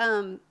think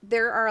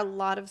there are a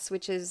lot of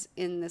switches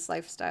in this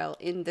lifestyle,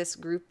 in this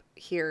group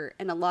here,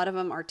 and a lot of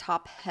them are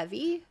top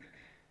heavy,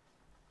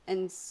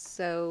 and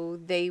so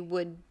they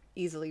would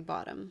easily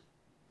bottom,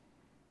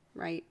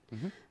 right?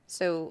 Mm-hmm.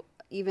 So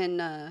even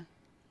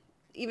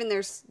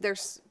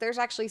there's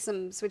actually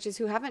some switches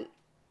who haven't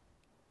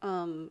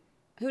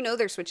who know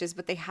their switches,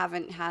 but they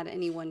haven't had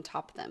anyone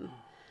top them,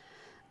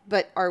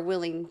 but are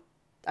willing.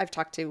 I've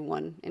talked to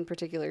one in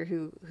particular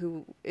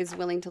who is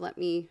willing to let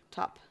me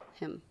top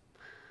him.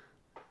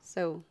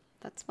 So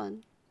that's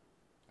fun.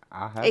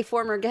 A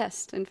former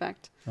guest, in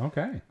fact.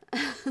 Okay.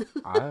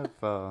 I've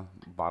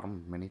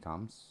bottomed many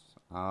times.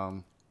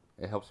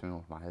 It helps me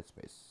with my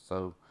headspace.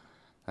 So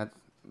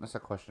that's a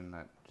question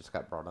that just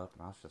got brought up,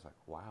 and I was just like,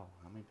 wow,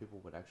 how many people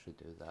would actually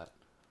do that?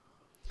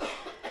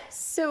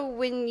 So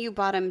when you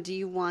bottom, do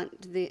you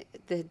want the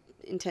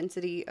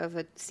intensity of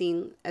a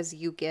scene as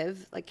you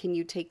give? Like, can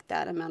you take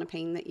that amount of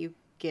pain that you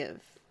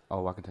give?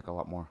 Oh, I can take a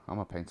lot more. I'm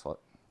a pain slut.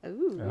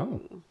 Ooh.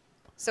 Oh.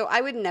 So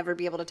I would never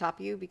be able to top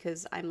you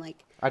because I'm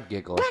like, I'd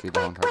giggle if you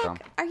don't hurt them.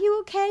 are you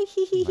okay?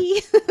 Hee hee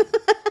hee.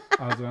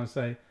 I was going to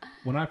say,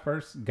 when I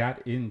first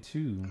got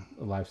into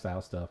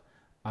lifestyle stuff,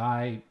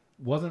 I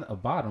wasn't a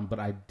bottom, but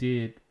I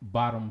did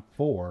bottom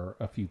for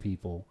a few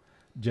people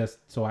just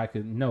so I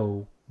could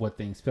know what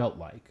things felt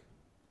like.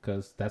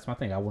 Because that's my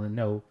thing. I want to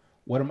know,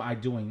 what am I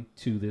doing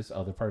to this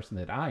other person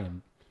that I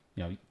am,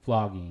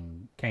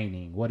 flogging,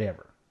 caning,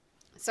 whatever.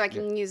 So I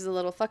can use the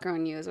little fucker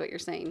on you is what you're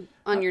saying.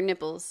 On your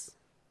nipples.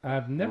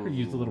 I've never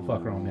used a little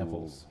fucker on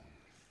nipples.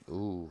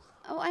 Ooh.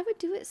 Oh, I would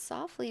do it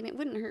softly and it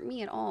wouldn't hurt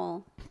me at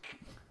all.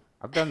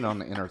 I've done it on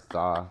the inner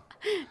thigh.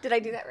 Did I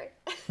do that right?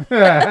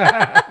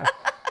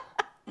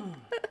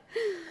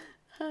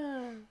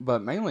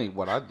 But mainly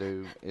what I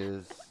do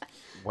is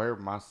where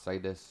my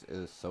sadist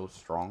is so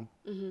strong,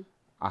 mm-hmm.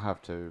 I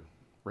have to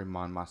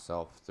remind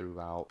myself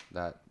throughout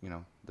that,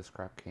 this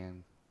crap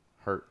can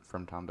hurt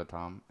from time to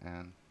time,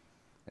 and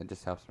it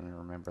just helps me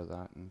remember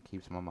that and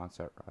keeps my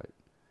mindset right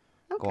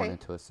going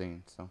into a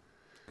scene. So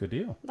good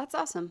deal. That's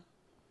awesome.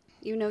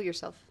 You know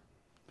yourself.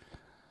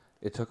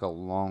 It took a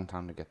long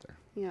time to get there.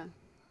 Yeah.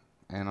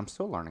 And I'm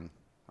still learning.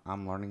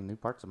 I'm learning new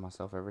parts of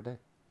myself every day.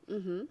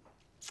 Mm-hmm.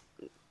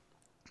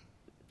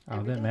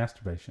 Oh, that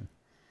masturbation.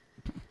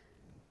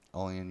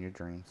 Only in your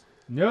dreams.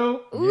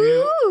 Nope.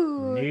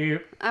 Ooh.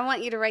 Nope. I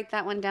want you to write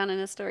that one down in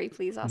a story,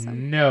 please.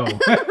 Awesome. No.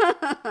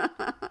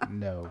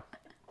 No.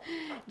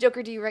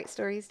 Joker, do you write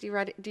stories? Do you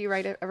write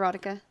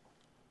erotica?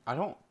 I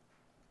don't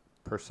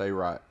per se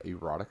write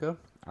erotica.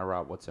 I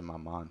write what's in my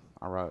mind.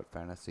 I write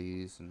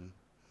fantasies and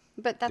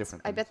But that's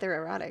different I things. bet they're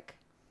erotic.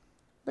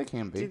 They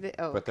can be.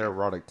 But they're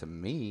erotic to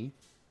me.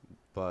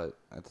 But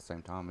at the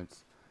same time,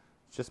 it's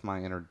just my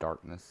inner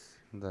darkness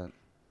that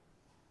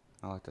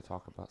I like to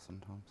talk about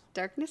sometimes.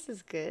 Darkness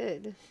is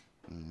good.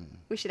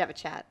 We should have a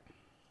chat.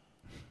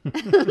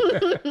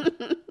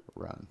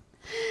 Run.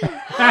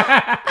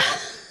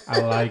 I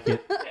like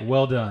it.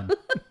 Well done.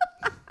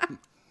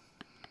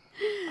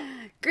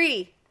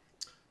 Greedy,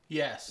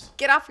 Yes.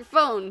 get off your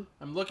phone.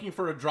 I'm looking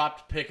for a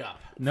dropped pickup.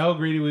 No,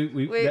 Greedy,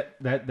 we Wait.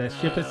 that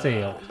ship has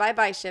sailed.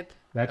 Bye-bye, ship.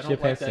 That I ship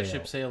don't like has that sailed.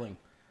 ship sailing.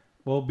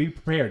 Well, be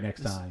prepared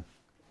next time.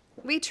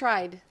 We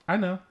tried. I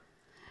know.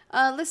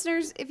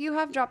 Listeners, if you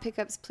have drop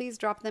pickups, please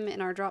drop them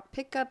in our drop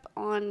pickup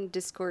on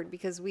Discord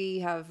because we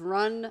have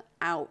run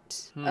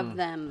out of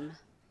them.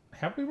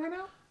 Have we run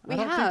out? We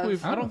I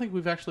have. don't think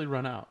we've actually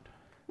run out.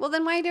 Well,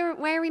 then why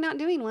are we not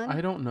doing one?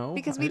 I don't know.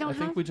 Because we don't I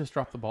think have- we just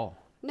dropped the ball.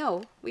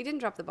 No, we didn't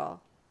drop the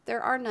ball. There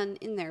are none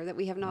in there that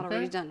we have not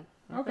already done.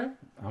 Okay.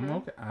 I'm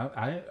okay.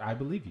 I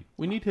believe you.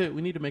 We need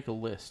to make a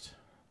list.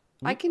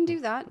 I can do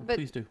that, but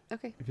Please do.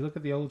 okay, If you look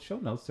at the old show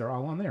notes, they're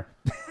all on there.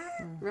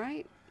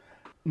 right?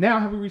 Now,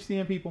 have we reached the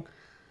end, people?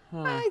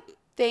 I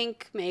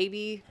think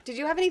maybe. Did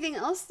you have anything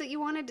else that you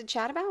wanted to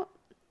chat about?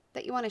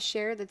 That you want to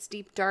share that's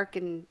deep, dark,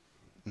 and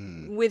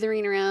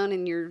withering around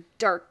in your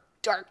dark,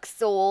 dark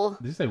soul?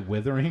 Did you say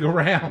withering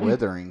around?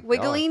 Withering.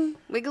 Wiggling?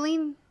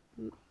 Wiggling?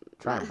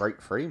 Trying to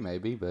break free,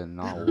 maybe, but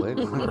not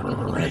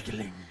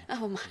wiggling.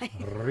 Oh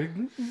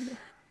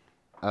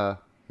my.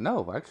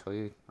 No,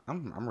 actually,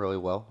 I'm really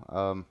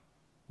well.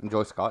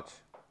 Enjoy Scotch.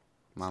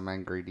 My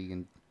man Greedy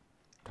and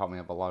taught me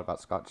a lot about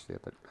Scotch the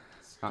other.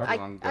 not too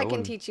long ago. I can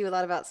and teach you a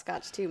lot about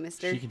Scotch too,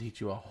 mister. She can teach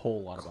you a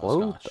whole lot about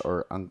Clothed Scotch.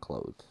 or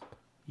unclothed?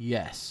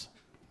 Yes.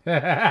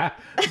 the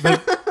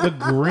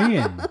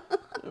grin.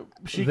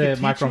 She The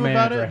can teach you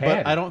about micromanager it,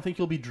 had. but I don't think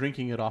you'll be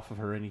drinking it off of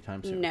her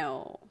anytime soon.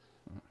 No.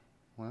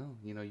 Well,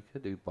 you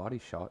could do body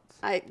shots.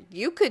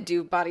 You could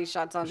do body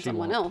shots on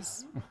someone won't.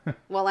 else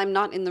while I'm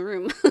not in the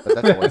room.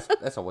 But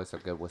that's always a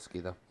good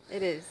whiskey, though.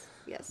 It is.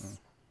 Yes.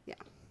 Yeah.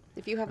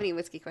 If you have any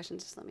whiskey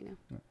questions, just let me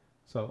know.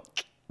 So,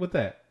 with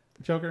that,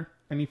 Joker,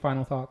 any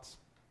final thoughts?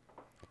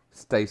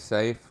 Stay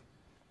safe,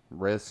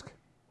 risk,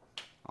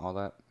 all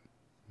that.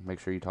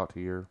 Make sure you talk to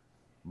your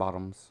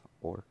bottoms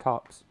or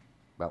tops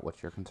about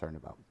what you're concerned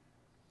about.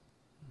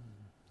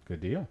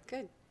 Good deal.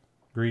 Good.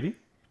 Greedy?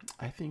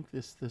 I think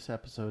this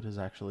episode has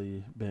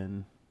actually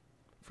been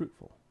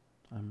fruitful.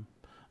 I'm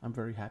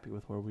very happy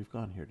with where we've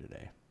gone here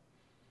today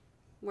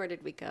Where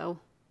did we go?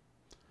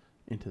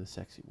 into the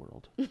sexy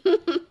world.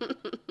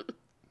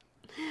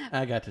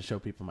 I got to show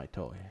people my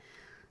toy.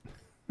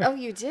 Oh,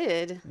 you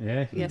did.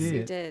 Yeah, Yes,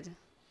 you did.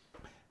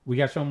 We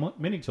got shown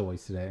many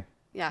toys today.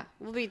 Yeah,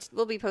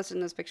 we'll be posting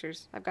those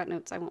pictures. I've got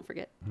notes. I won't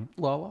forget.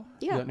 Lala,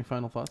 you Yeah. got any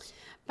final thoughts?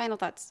 Final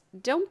thoughts.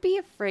 Don't be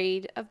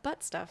afraid of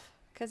butt stuff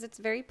because it's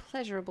very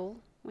pleasurable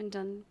when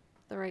done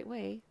the right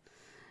way.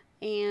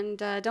 And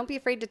don't be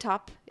afraid to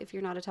top if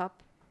you're not a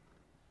top.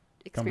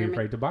 Don't be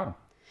afraid to bottom.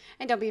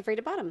 And don't be afraid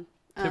to bottom.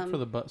 Tip for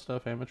the butt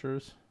stuff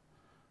amateurs: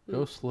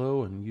 go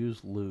slow and use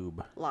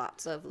lube.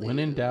 Lots of lube. When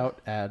in doubt,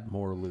 add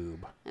more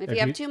lube. And if you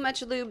have too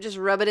much lube, just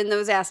rub it in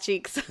those ass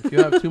cheeks. If you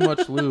have too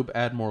much lube,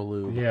 add more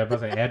lube. Yeah,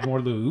 but I add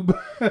more lube.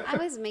 I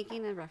was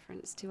making a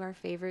reference to our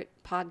favorite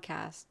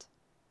podcast.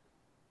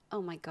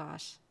 Oh my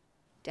gosh.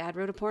 Dad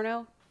wrote a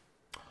porno?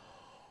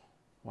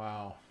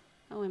 Wow.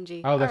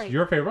 OMG. Oh, that's All right.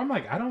 your favorite. I'm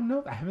like, I don't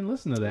know. I haven't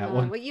listened to that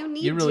one. Well, you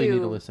need You really to. need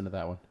to listen to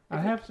that one. I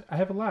have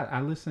a lot.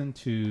 I listen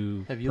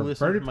to. Have you listened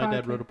to Perverted My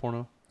Dad Podcast. Wrote a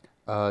Porno?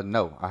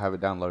 No, I have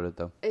it downloaded,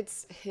 though.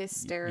 It's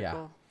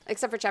hysterical.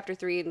 Except for chapter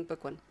 3 in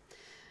book 1.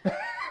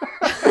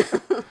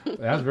 That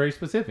was very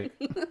specific.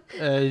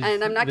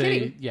 And I'm not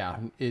kidding. Yeah,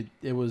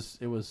 it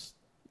was.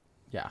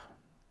 Yeah.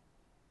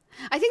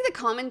 I think the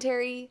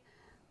commentary.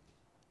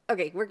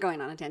 Okay, we're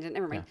going on a tangent.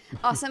 Never mind.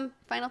 Awesome.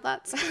 Final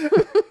thoughts.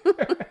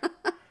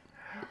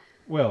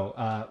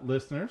 Well,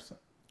 listeners,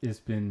 it's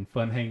been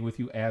fun hanging with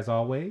you as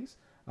always.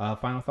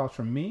 Final thoughts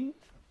from me.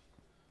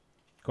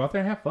 Go out there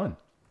and have fun.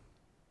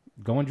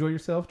 Go enjoy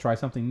yourself. Try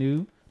something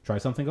new. Try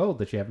something old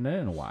that you haven't done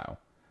in a while.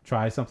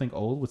 Try something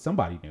old with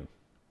somebody new.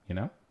 You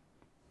know?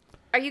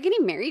 Are you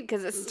getting married?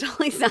 Because it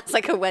totally sounds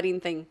like a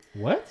wedding thing.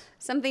 What?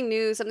 Something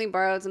new, something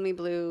borrowed, something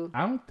blue.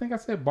 I don't think I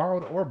said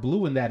borrowed or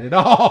blue in that at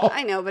all.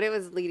 I know, but it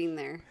was leading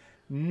there.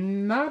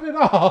 Not at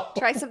all.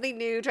 Try something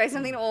new. Try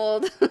something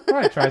old.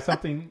 Right. Try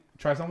something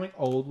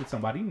old with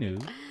somebody new.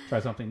 Try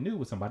something new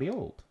with somebody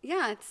old.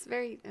 Yeah, it's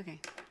very okay.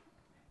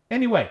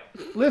 Anyway,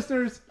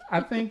 listeners,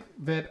 I think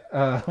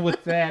that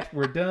with that,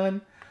 we're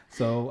done.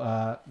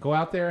 So go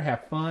out there,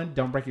 have fun.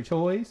 Don't break your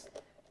toys.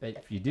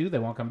 If you do, they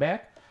won't come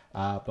back.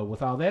 But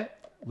with all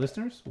that,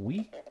 listeners,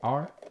 we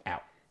are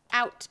out.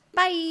 Out.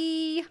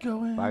 Bye.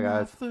 Going Bye,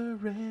 guys. off the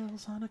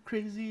rails on a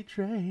crazy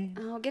train.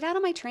 Oh, get out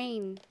of my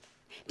train.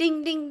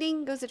 Ding, ding,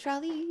 ding goes the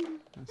trolley.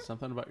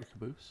 Something about your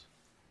caboose?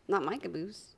 Not my caboose.